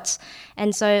thoughts,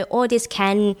 and so all this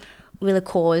can really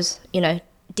cause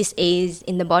dis-ease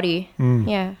in the body.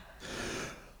 Yeah.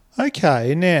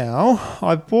 Okay, now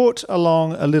I've brought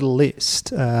along a little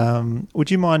list. Would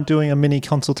you mind doing a mini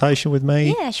consultation with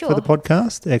me for the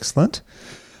podcast? Excellent.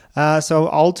 So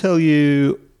I'll tell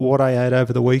you what I ate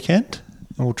over the weekend,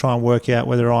 and we'll try and work out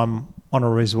whether I'm on a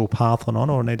reasonable path or not,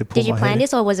 or need to pull my head. Did you plan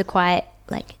this, or was it quite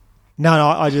like... No,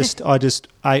 I just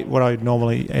ate what I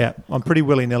normally eat. I'm pretty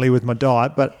willy-nilly with my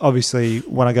diet, but obviously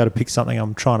when I go to pick something,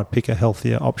 I'm trying to pick a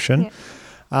healthier option.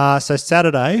 Yeah. So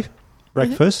Saturday...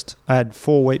 breakfast, I had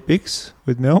 4 Weet-Bix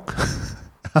with milk.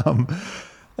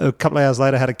 A couple of hours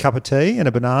later, I had a cup of tea and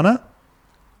a banana.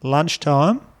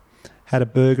 Lunchtime, had a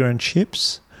burger and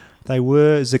chips. They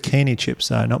were zucchini chips,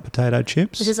 though, not potato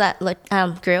chips. This is that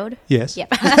grilled? Yes. Yep,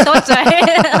 I thought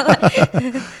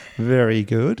so. Very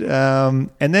good. And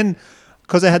then,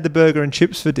 because I had the burger and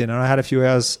chips for dinner, I had a few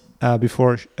hours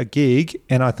before a gig,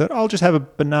 and I thought I'll just have a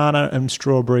banana and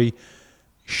strawberry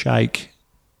shake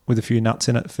with a few nuts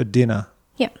in it for dinner.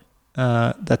 Yep.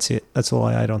 That's it. That's all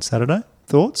I ate on Saturday.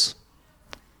 Thoughts?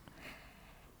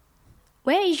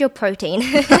 Where is your protein?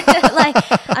 Like,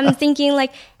 I'm thinking,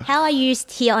 like, how are you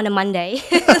here on a Monday?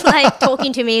 Like,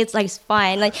 talking to me, it's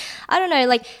fine. Like, I don't know.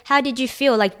 Like, how did you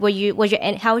feel? Like,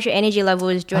 how was your energy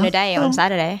levels during the day on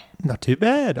Saturday? Not too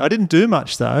bad. I didn't do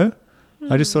much though.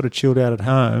 I just sort of chilled out at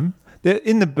home.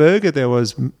 In the burger there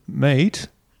was meat,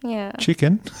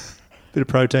 chicken, bit of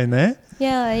protein there.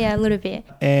 Yeah, a little bit.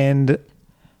 And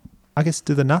I guess,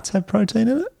 do the nuts have protein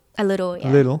in it? A little, yeah.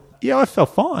 A little. Yeah, I felt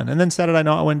fine. And then Saturday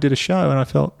night I went and did a show and I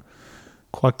felt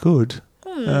quite good.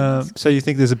 So you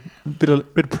think there's a bit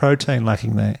of protein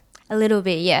lacking there? A little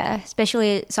bit, yeah.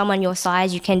 Especially someone your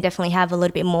size, you can definitely have a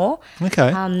little bit more.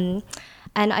 Okay. And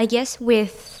I guess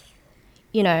with,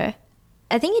 I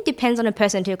think it depends on the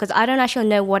person too, because I don't actually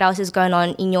know what else is going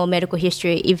on in your medical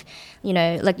history. If,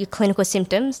 like your clinical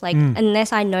symptoms, like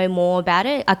unless I know more about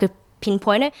it, I could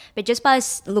pinpoint it. But just by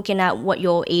looking at what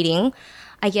you're eating,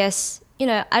 I guess,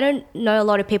 I don't know a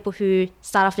lot of people who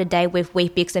start off the day with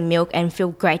Weet-Bix and milk and feel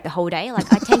great the whole day.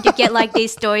 Like I tend to get like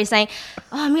these stories saying,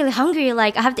 oh, I'm really hungry.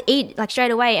 Like I have to eat like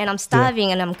straight away and I'm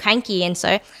starving and I'm cranky. And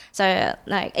so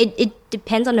like it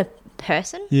depends on the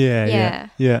person. Yeah.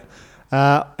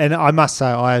 And I must say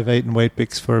I have eaten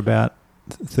Weet-Bix for about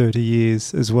 30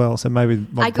 years as well. So maybe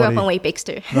I grew up on Weet-Bix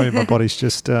too. Maybe my body's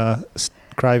just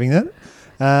craving it.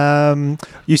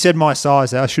 You said my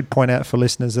size. I should point out for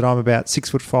listeners that I'm about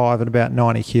 6'5" and about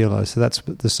 90 kilos. So that's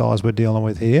the size we're dealing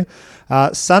with here.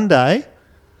 Sunday,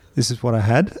 this is what I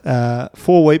had.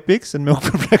 4 Weet-Bix and milk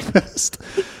for breakfast.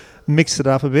 Mixed it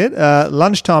up a bit.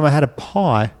 Lunchtime, I had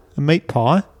a meat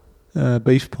pie,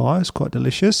 beef pie. It's quite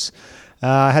delicious.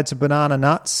 I had some banana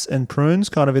nuts and prunes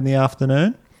kind of in the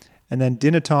afternoon. And then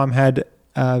dinner time had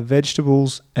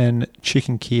vegetables and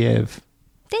chicken Kiev.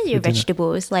 There's your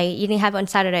vegetables. Like you didn't have it on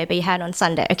Saturday, but you had it on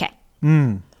Sunday. Okay.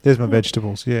 There's my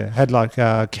vegetables, yeah. Had like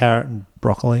carrot and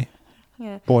broccoli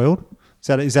boiled.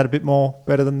 Is that a bit more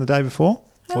better than the day before?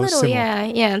 A little,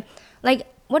 yeah. Like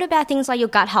what about things like your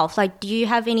gut health? Like do you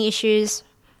have any issues?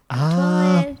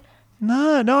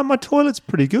 No, my toilet's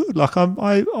pretty good. Like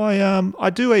I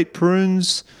do eat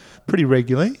prunes pretty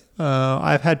regularly.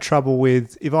 I've had trouble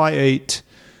with if I eat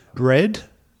bread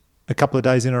a couple of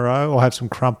days in a row or have some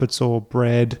crumpets or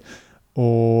bread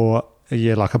or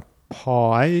like a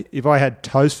pie. If I had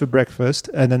toast for breakfast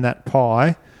and then that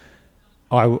pie,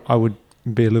 I would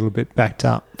be a little bit backed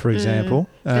up, for example.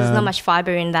 There's not much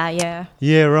fibre in that, yeah.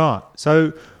 Yeah, right.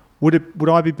 So would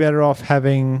I be better off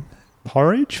having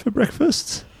porridge for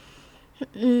breakfast?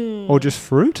 Or just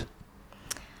fruit?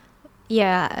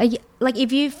 Yeah, like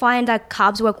if you find that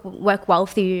carbs work well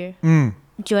for you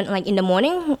during like in the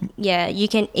morning, you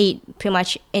can eat pretty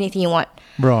much anything you want.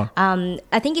 Right.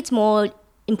 I think it's more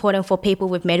important for people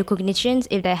with medical conditions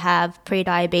if they have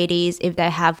pre-diabetes, if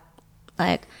they have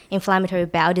like inflammatory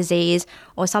bowel disease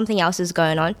or something else is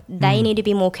going on. They need to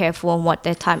be more careful on what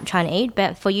they're trying to eat.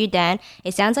 But for you, Dan,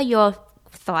 it sounds like you're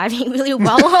thriving really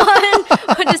well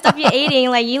on the stuff you're eating.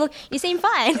 Like you seem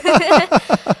fine.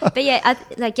 But yeah,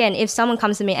 again, if someone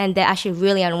comes to me and they're actually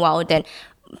really unwell, then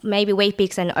maybe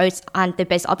Weet-Bix and oats aren't the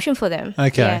best option for them.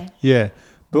 Okay, yeah.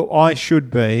 But I should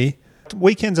be.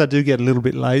 Weekends I do get a little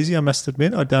bit lazy, I must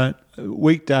admit. I don't.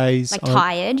 Weekdays. Like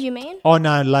tired, you mean? Oh,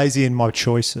 no, lazy in my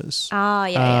choices. Oh,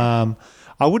 yeah.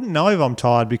 I wouldn't know if I'm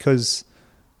tired because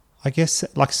I guess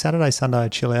like Saturday, Sunday, I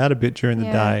chill out a bit during the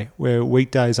day, where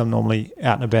weekdays I'm normally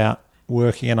out and about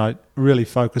working, and I really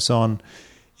focus on,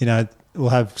 we'll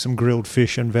have some grilled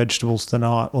fish and vegetables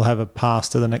tonight. We'll have a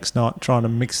pasta the next night, trying to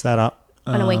mix that up.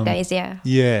 On the weekdays, yeah.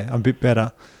 Yeah, I'm a bit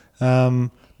better.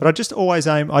 But I just always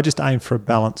aim for a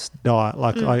balanced diet.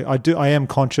 Like I am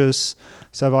conscious.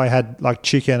 So if I had like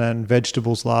chicken and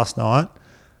vegetables last night,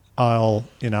 I'll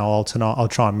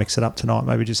try and mix it up tonight.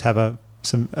 Maybe just have a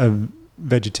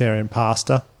vegetarian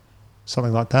pasta,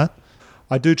 something like that.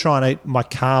 I do try and eat my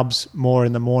carbs more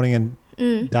in the morning and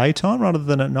daytime rather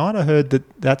than at night. I heard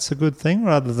that's a good thing,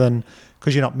 rather than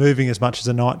because you're not moving as much as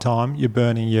at night time, you're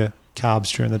burning your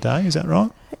carbs during the day. Is that right?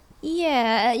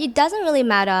 Yeah, it doesn't really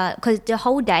matter because the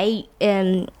whole day,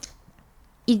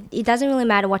 it doesn't really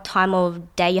matter what time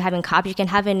of day you're having carbs. You can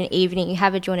have it in the evening, you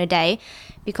have it during the day,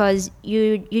 because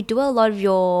you do a lot of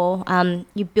your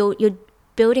you're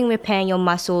building, repairing your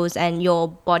muscles and your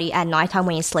body at nighttime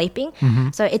when you're sleeping.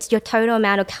 So it's your total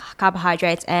amount of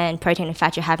carbohydrates and protein and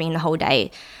fat you're having in the whole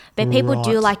day. But people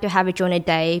do like to have it during the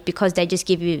day because they just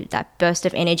give you that burst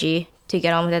of energy to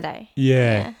get on with the day.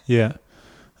 Yeah.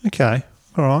 Okay.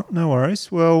 All right. No worries.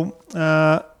 Well,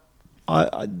 the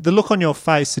look on your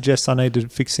face suggests I need to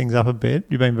fix things up a bit.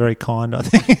 You've been very kind, I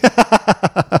think.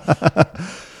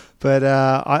 But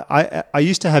I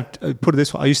used to have, put it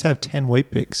this way, I used to have 10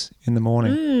 Weet-Bix in the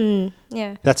morning.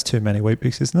 Yeah. That's too many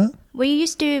Weet-Bix, isn't it? Were you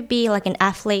used to be like an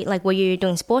athlete? Like, were you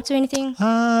doing sports or anything?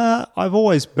 I've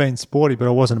always been sporty, but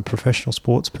I wasn't a professional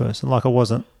sports person. Like, I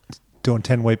wasn't doing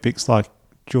 10 Weet-Bix like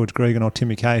George Gregan or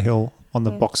Timmy Cahill on the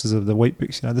boxes of the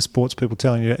Weet-Bix. The sports people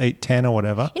telling you to eat 10 or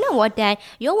whatever. You know what, Dan?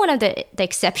 You're one of the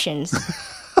exceptions.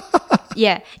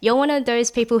 Yeah, you're one of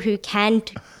those people who can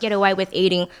get away with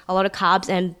eating a lot of carbs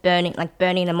and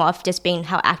burning them off, just being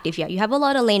how active you are. You have a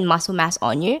lot of lean muscle mass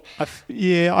on you. I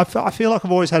feel like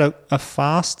I've always had a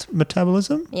fast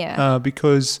metabolism. Yeah.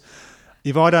 Because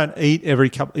if I don't eat every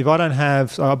couple, if I don't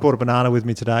have, so I brought a banana with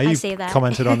me today. I see that.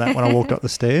 Commented on that when I walked up the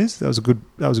stairs. That was a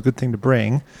good thing to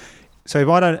bring. So if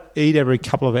I don't eat every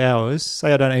couple of hours,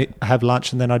 say I don't have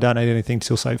lunch and then I don't eat anything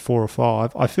till say 4 or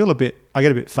 5, I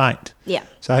get a bit faint. Yeah.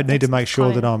 So I need to make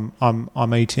sure that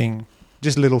I'm eating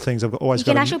just little things. I've always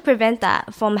got. You can actually prevent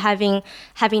that from having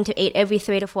to eat every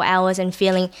 3 to 4 hours and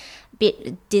feeling a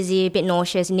bit dizzy, a bit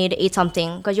nauseous. You need to eat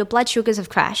something because your blood sugars have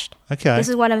crashed. Okay. This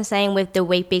is what I'm saying with the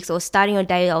Weet-Bix, or starting your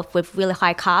day off with really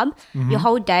high carb. Your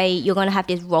whole day, you're going to have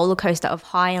this roller coaster of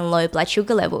high and low blood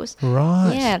sugar levels.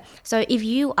 Right. Yeah. So if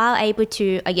you are able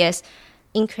to, I guess,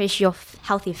 increase your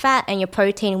healthy fat and your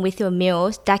protein with your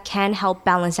meals, that can help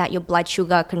balance out your blood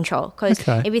sugar control. Because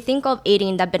if you think of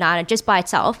eating that banana just by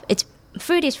itself,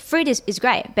 fruit is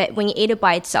great, but when you eat it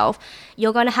by itself,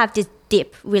 you're going to have this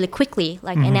dip really quickly,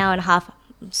 like an hour and a half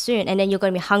soon, and then you're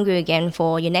going to be hungry again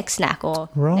for your next snack or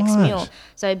next meal.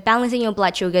 So balancing your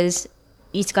blood sugars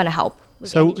is going to help.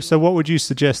 So what would you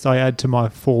suggest I add to my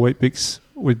 4 Weet-Bix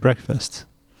with breakfast?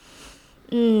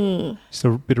 Just a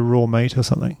bit of raw meat or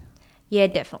something? Yeah,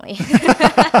 definitely.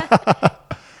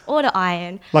 Or the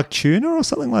iron. Like tuna or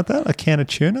something like that? A can of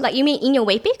tuna? Like, you mean in your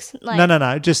Weet-Bix? Like,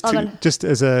 No. Just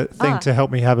as a thing to help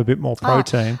me have a bit more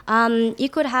protein. You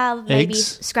could have maybe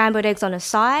scrambled eggs on the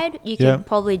side. You could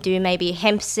probably do maybe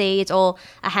hemp seeds or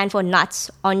a handful of nuts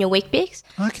on your Weet-Bix.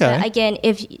 Okay. But again,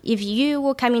 if you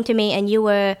were coming to me and you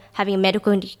were having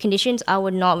medical conditions, I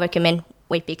would not recommend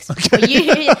Weet-Bix.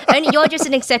 Okay. You're just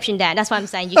an exception, Dan. That's why I'm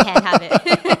saying you can't have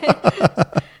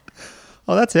it.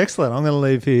 Oh, that's excellent. I'm going to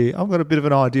leave here. I've got a bit of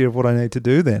an idea of what I need to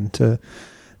do then to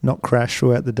not crash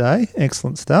throughout the day.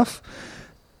 Excellent stuff.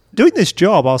 Doing this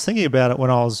job, I was thinking about it when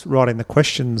I was writing the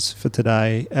questions for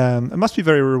today. It must be a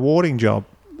very rewarding job,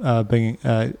 being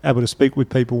able to speak with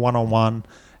people one-on-one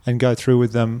and go through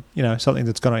with them, something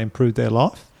that's going to improve their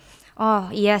life. Oh,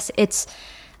 yes.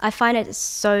 I find it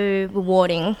so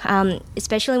rewarding,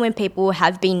 especially when people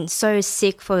have been so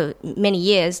sick for many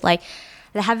years, like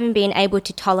they haven't been able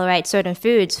to tolerate certain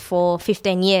foods for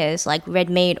 15 years, like red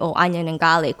meat or onion and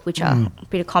garlic, which are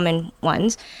pretty common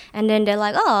ones. And then they're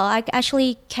like, oh, I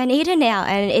actually can eat it now.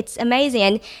 And it's amazing.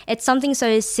 And it's something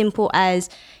so simple as,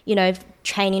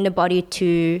 training the body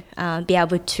to be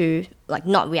able to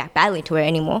not react badly to it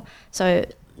anymore. So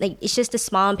it's just a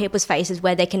smile on people's faces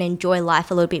where they can enjoy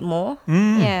life a little bit more.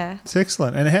 Yeah. It's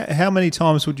excellent. And how many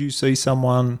times would you see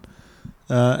someone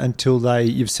until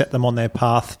you've set them on their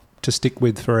path to stick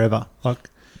with forever?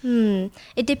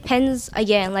 It depends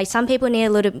again. Like, some people need a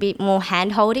little bit more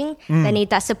hand holding. They need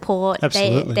that support.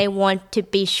 Absolutely. They want to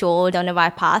be sure they're on the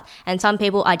right path. And some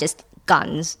people are just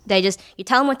guns. You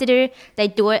tell them what to do, they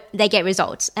do it, they get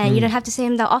results, and you don't have to see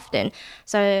them that often.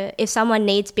 So if someone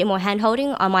needs a bit more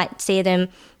hand-holding, I might see them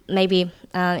maybe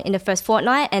in the first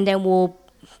fortnight, and then we'll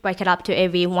break it up to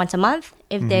every once a month.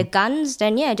 If they're guns,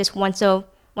 then just once a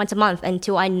month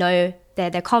until I know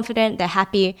that they're confident, they're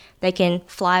happy, they can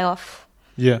fly off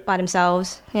by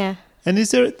themselves. Yeah. And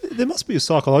there must be a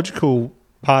psychological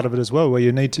part of it as well, where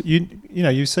you need to,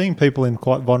 you're seeing people in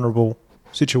quite vulnerable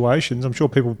situations. I'm sure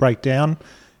people break down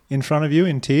in front of you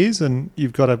in tears, and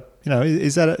you've got to,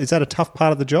 is that a tough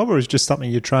part of the job, or is it just something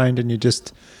you're trained and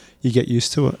you get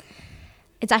used to it?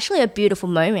 It's actually a beautiful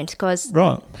moment because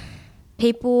right.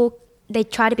 People, they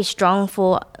try to be strong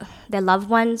for their loved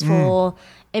ones, for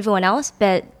everyone else,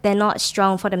 but they're not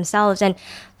strong for themselves. And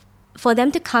for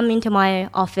them to come into my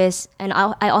office and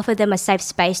I offer them a safe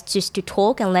space just to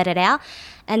talk and let it out,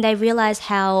 and they realize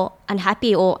how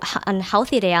unhappy or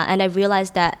unhealthy they are, and they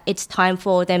realize that it's time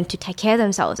for them to take care of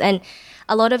themselves. And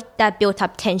a lot of that built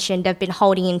up tension they've been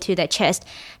holding into their chest,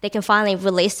 they can finally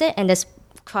release it and just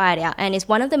cry it out. And it's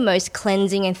one of the most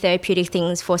cleansing and therapeutic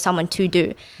things for someone to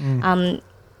do. And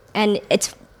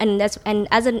as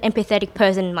an empathetic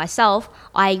person myself,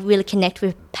 I really connect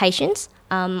with patients.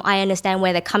 I understand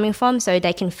where they're coming from, so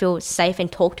they can feel safe and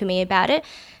talk to me about it.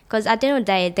 Because at the end of the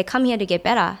day, they come here to get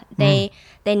better. They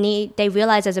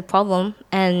realize there's a problem,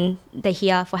 and they're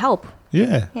here for help.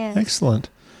 Yeah. Excellent.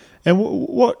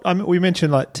 And we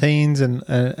mentioned like teens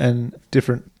and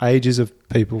different ages of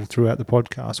people throughout the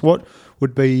podcast. What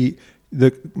would be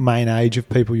the main age of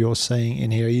people you're seeing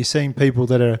in here? Are you seeing people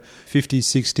that are 50s,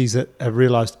 60s that have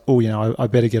realised, I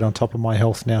better get on top of my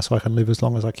health now so I can live as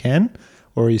long as I can?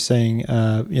 Or are you seeing,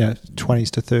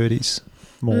 20s to 30s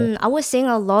more? I was seeing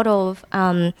a lot of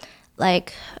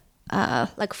like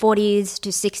 40s to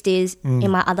 60s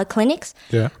in my other clinics.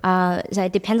 Yeah. So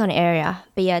it depends on the area.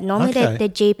 But yeah, normally the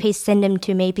GPs send them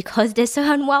to me because they're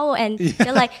so unwell, and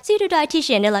they're like, see the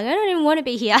dietitian. They're like, I don't even want to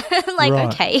be here. Like,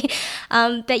 right. Okay.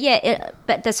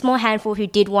 But the small handful who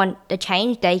did want the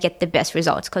change, they get the best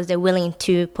results because they're willing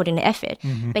to put in the effort.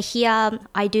 Mm-hmm. But here,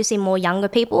 I do see more younger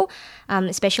people,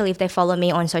 especially if they follow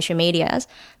me on social medias.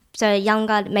 So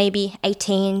younger, maybe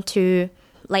 18 to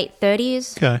late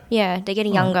 30s. Okay. Yeah, they're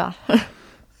getting younger.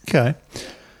 Okay.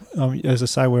 As I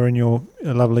say, we're in your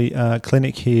lovely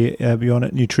clinic here,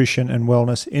 Beyond Nutrition and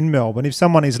Wellness in Melbourne. If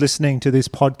someone is listening to this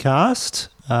podcast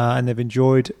and they've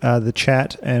enjoyed the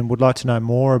chat and would like to know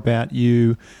more about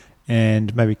you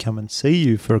and maybe come and see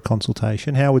you for a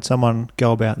consultation, how would someone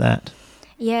go about that?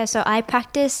 Yeah, so I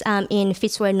practice in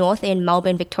Fitzroy North in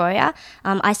Melbourne, Victoria.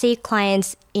 I see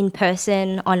clients in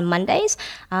person on Mondays,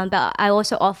 but I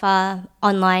also offer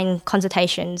online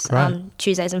consultations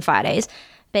Tuesdays and Fridays.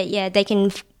 But yeah,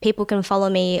 people can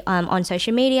follow me on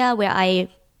social media, where I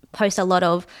post a lot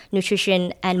of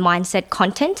nutrition and mindset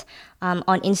content on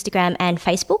Instagram and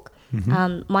Facebook.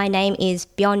 Mm-hmm. My name is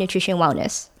Beyond Nutrition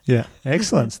Wellness. Yeah,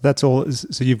 excellent. Mm-hmm. That's all.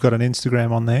 So you've got an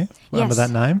Instagram on there under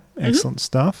that name. Excellent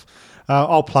stuff.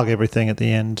 I'll plug everything at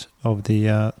the end of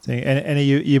the thing. And are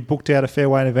you booked out a fair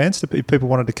way in advance? If people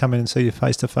wanted to come in and see you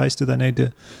face-to-face, do they need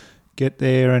to get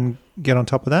there and get on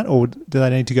top of that? Or do they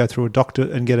need to go through a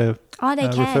doctor and get they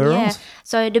can, referrals? Yeah.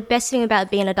 So the best thing about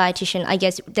being a dietitian, I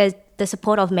guess, there's the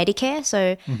support of Medicare.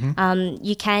 So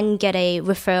you can get a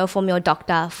referral from your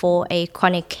doctor for a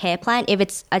chronic care plan. If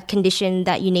it's a condition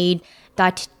that you need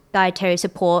dietary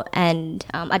support and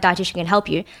a dietitian can help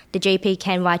you, the GP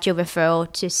can write you a referral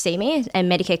to see me,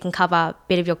 and Medicare can cover a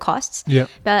bit of your costs. Yeah.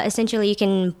 But essentially you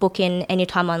can book in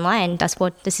anytime online. That's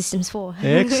what the system's for.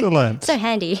 Excellent. So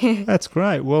handy. That's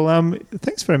great. Well,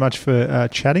 thanks very much for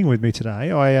chatting with me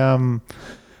today.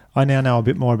 I now know a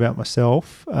bit more about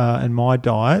myself and my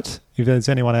diet. If there's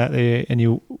anyone out there and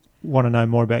you want to know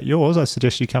more about yours, I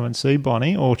suggest you come and see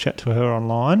Bonnie or chat to her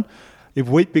online. If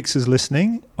Weet-Bix is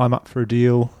listening, I'm up for a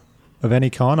deal of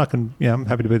any kind. I'm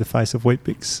happy to be the face of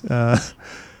Weet-Bix.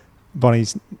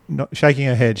 Bonnie's not shaking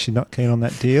her head. She's not keen on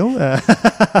that deal.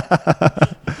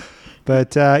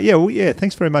 But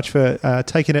thanks very much for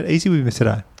taking it easy with me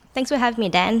today. Thanks for having me,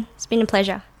 Dan. It's been a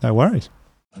pleasure. No worries.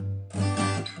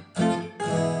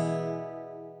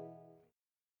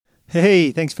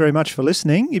 Hey, thanks very much for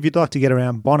listening. If you'd like to get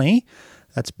around Bonnie,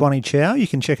 that's Bonnie Chow. You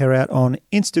can check her out on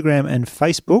Instagram and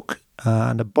Facebook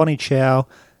under Bonnie Chow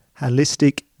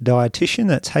Holistic Dietitian.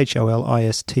 That's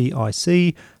HOLISTIC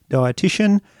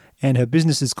Dietitian. And her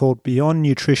business is called Beyond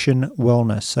Nutrition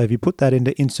Wellness. So if you put that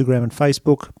into Instagram and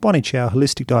Facebook, Bonnie Chow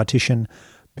Holistic Dietitian,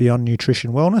 Beyond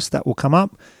Nutrition Wellness, that will come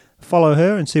up. Follow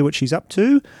her and see what she's up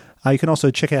to. You can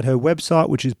also check out her website,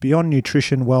 which is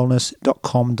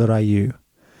beyondnutritionwellness.com.au.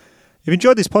 If you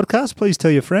enjoyed this podcast, please tell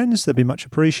your friends. That'd be much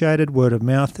appreciated. Word of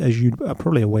mouth, as you are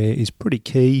probably aware, is pretty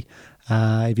key.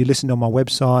 If you listened on my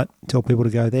website, tell people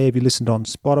to go there. If you listened on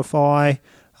Spotify,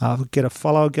 get a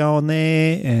follow going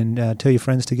there, and tell your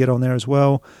friends to get on there as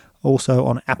well. Also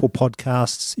on Apple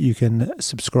Podcasts, you can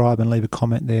subscribe and leave a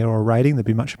comment there or a rating. That'd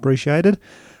be much appreciated.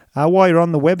 While you're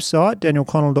on the website,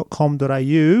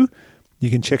 danielconnell.com.au, you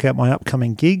can check out my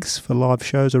upcoming gigs for live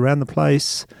shows around the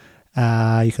place.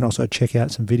 You can also check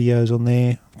out some videos on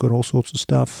there. I've got all sorts of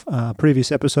stuff.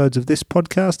 Previous episodes of this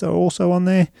podcast are also on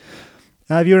there.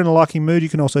 If you're in a liking mood, you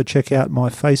can also check out my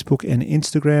Facebook and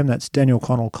Instagram. That's Daniel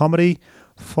Connell Comedy.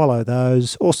 Follow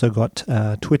those. Also got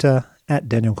Twitter at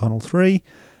DanielConnell3.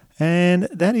 And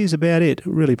that is about it.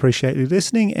 Really appreciate you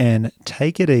listening, and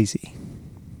take it easy.